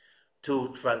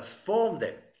to transform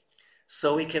them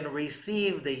so we can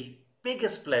receive the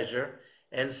biggest pleasure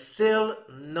and still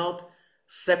not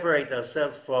separate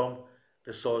ourselves from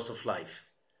the source of life.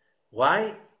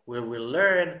 Why? We will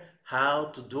learn how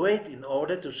to do it in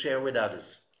order to share with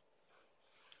others.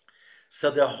 So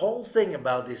the whole thing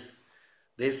about this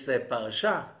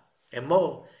parasha,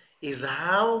 Emor, is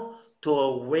how to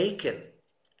awaken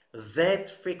that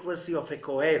frequency of a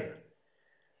Cohen,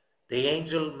 the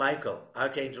angel Michael,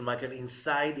 Archangel Michael,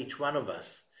 inside each one of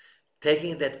us,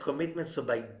 taking that commitment. So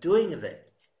by doing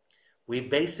that, we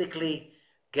basically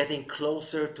getting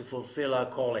closer to fulfill our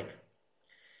calling.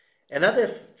 Another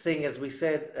thing, as we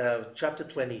said, chapter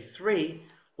 23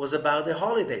 was about the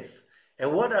holidays.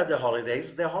 And what are the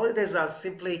holidays? The holidays are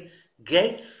simply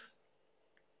gates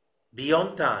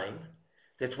beyond time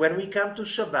that when we come to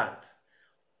Shabbat,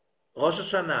 Rosh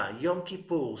Hashanah, Yom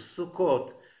Kippur,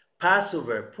 Sukkot,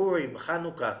 Passover, Purim,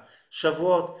 Hanukkah,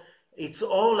 Shavuot, it's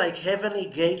all like heavenly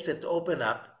gates that open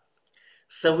up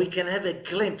so we can have a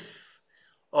glimpse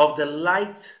of the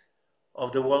light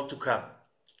of the world to come.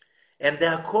 And they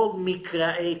are called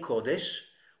Mikra'ei Kodesh,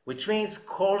 which means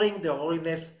calling the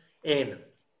holiness in.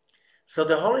 So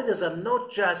the holidays are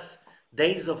not just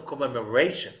days of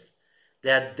commemoration.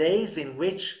 They are days in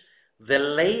which the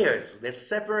layers that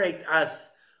separate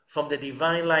us from the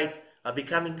divine light are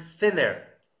becoming thinner.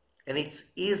 And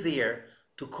it's easier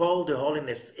to call the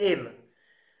holiness in,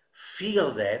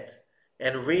 feel that,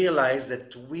 and realize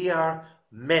that we are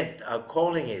meant, our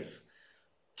calling is,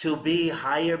 to be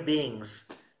higher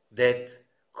beings that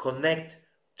connect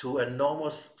to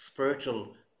enormous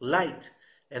spiritual light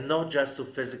and not just to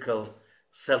physical,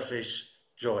 selfish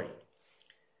joy.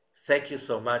 Thank you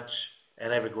so much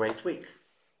and have a great week.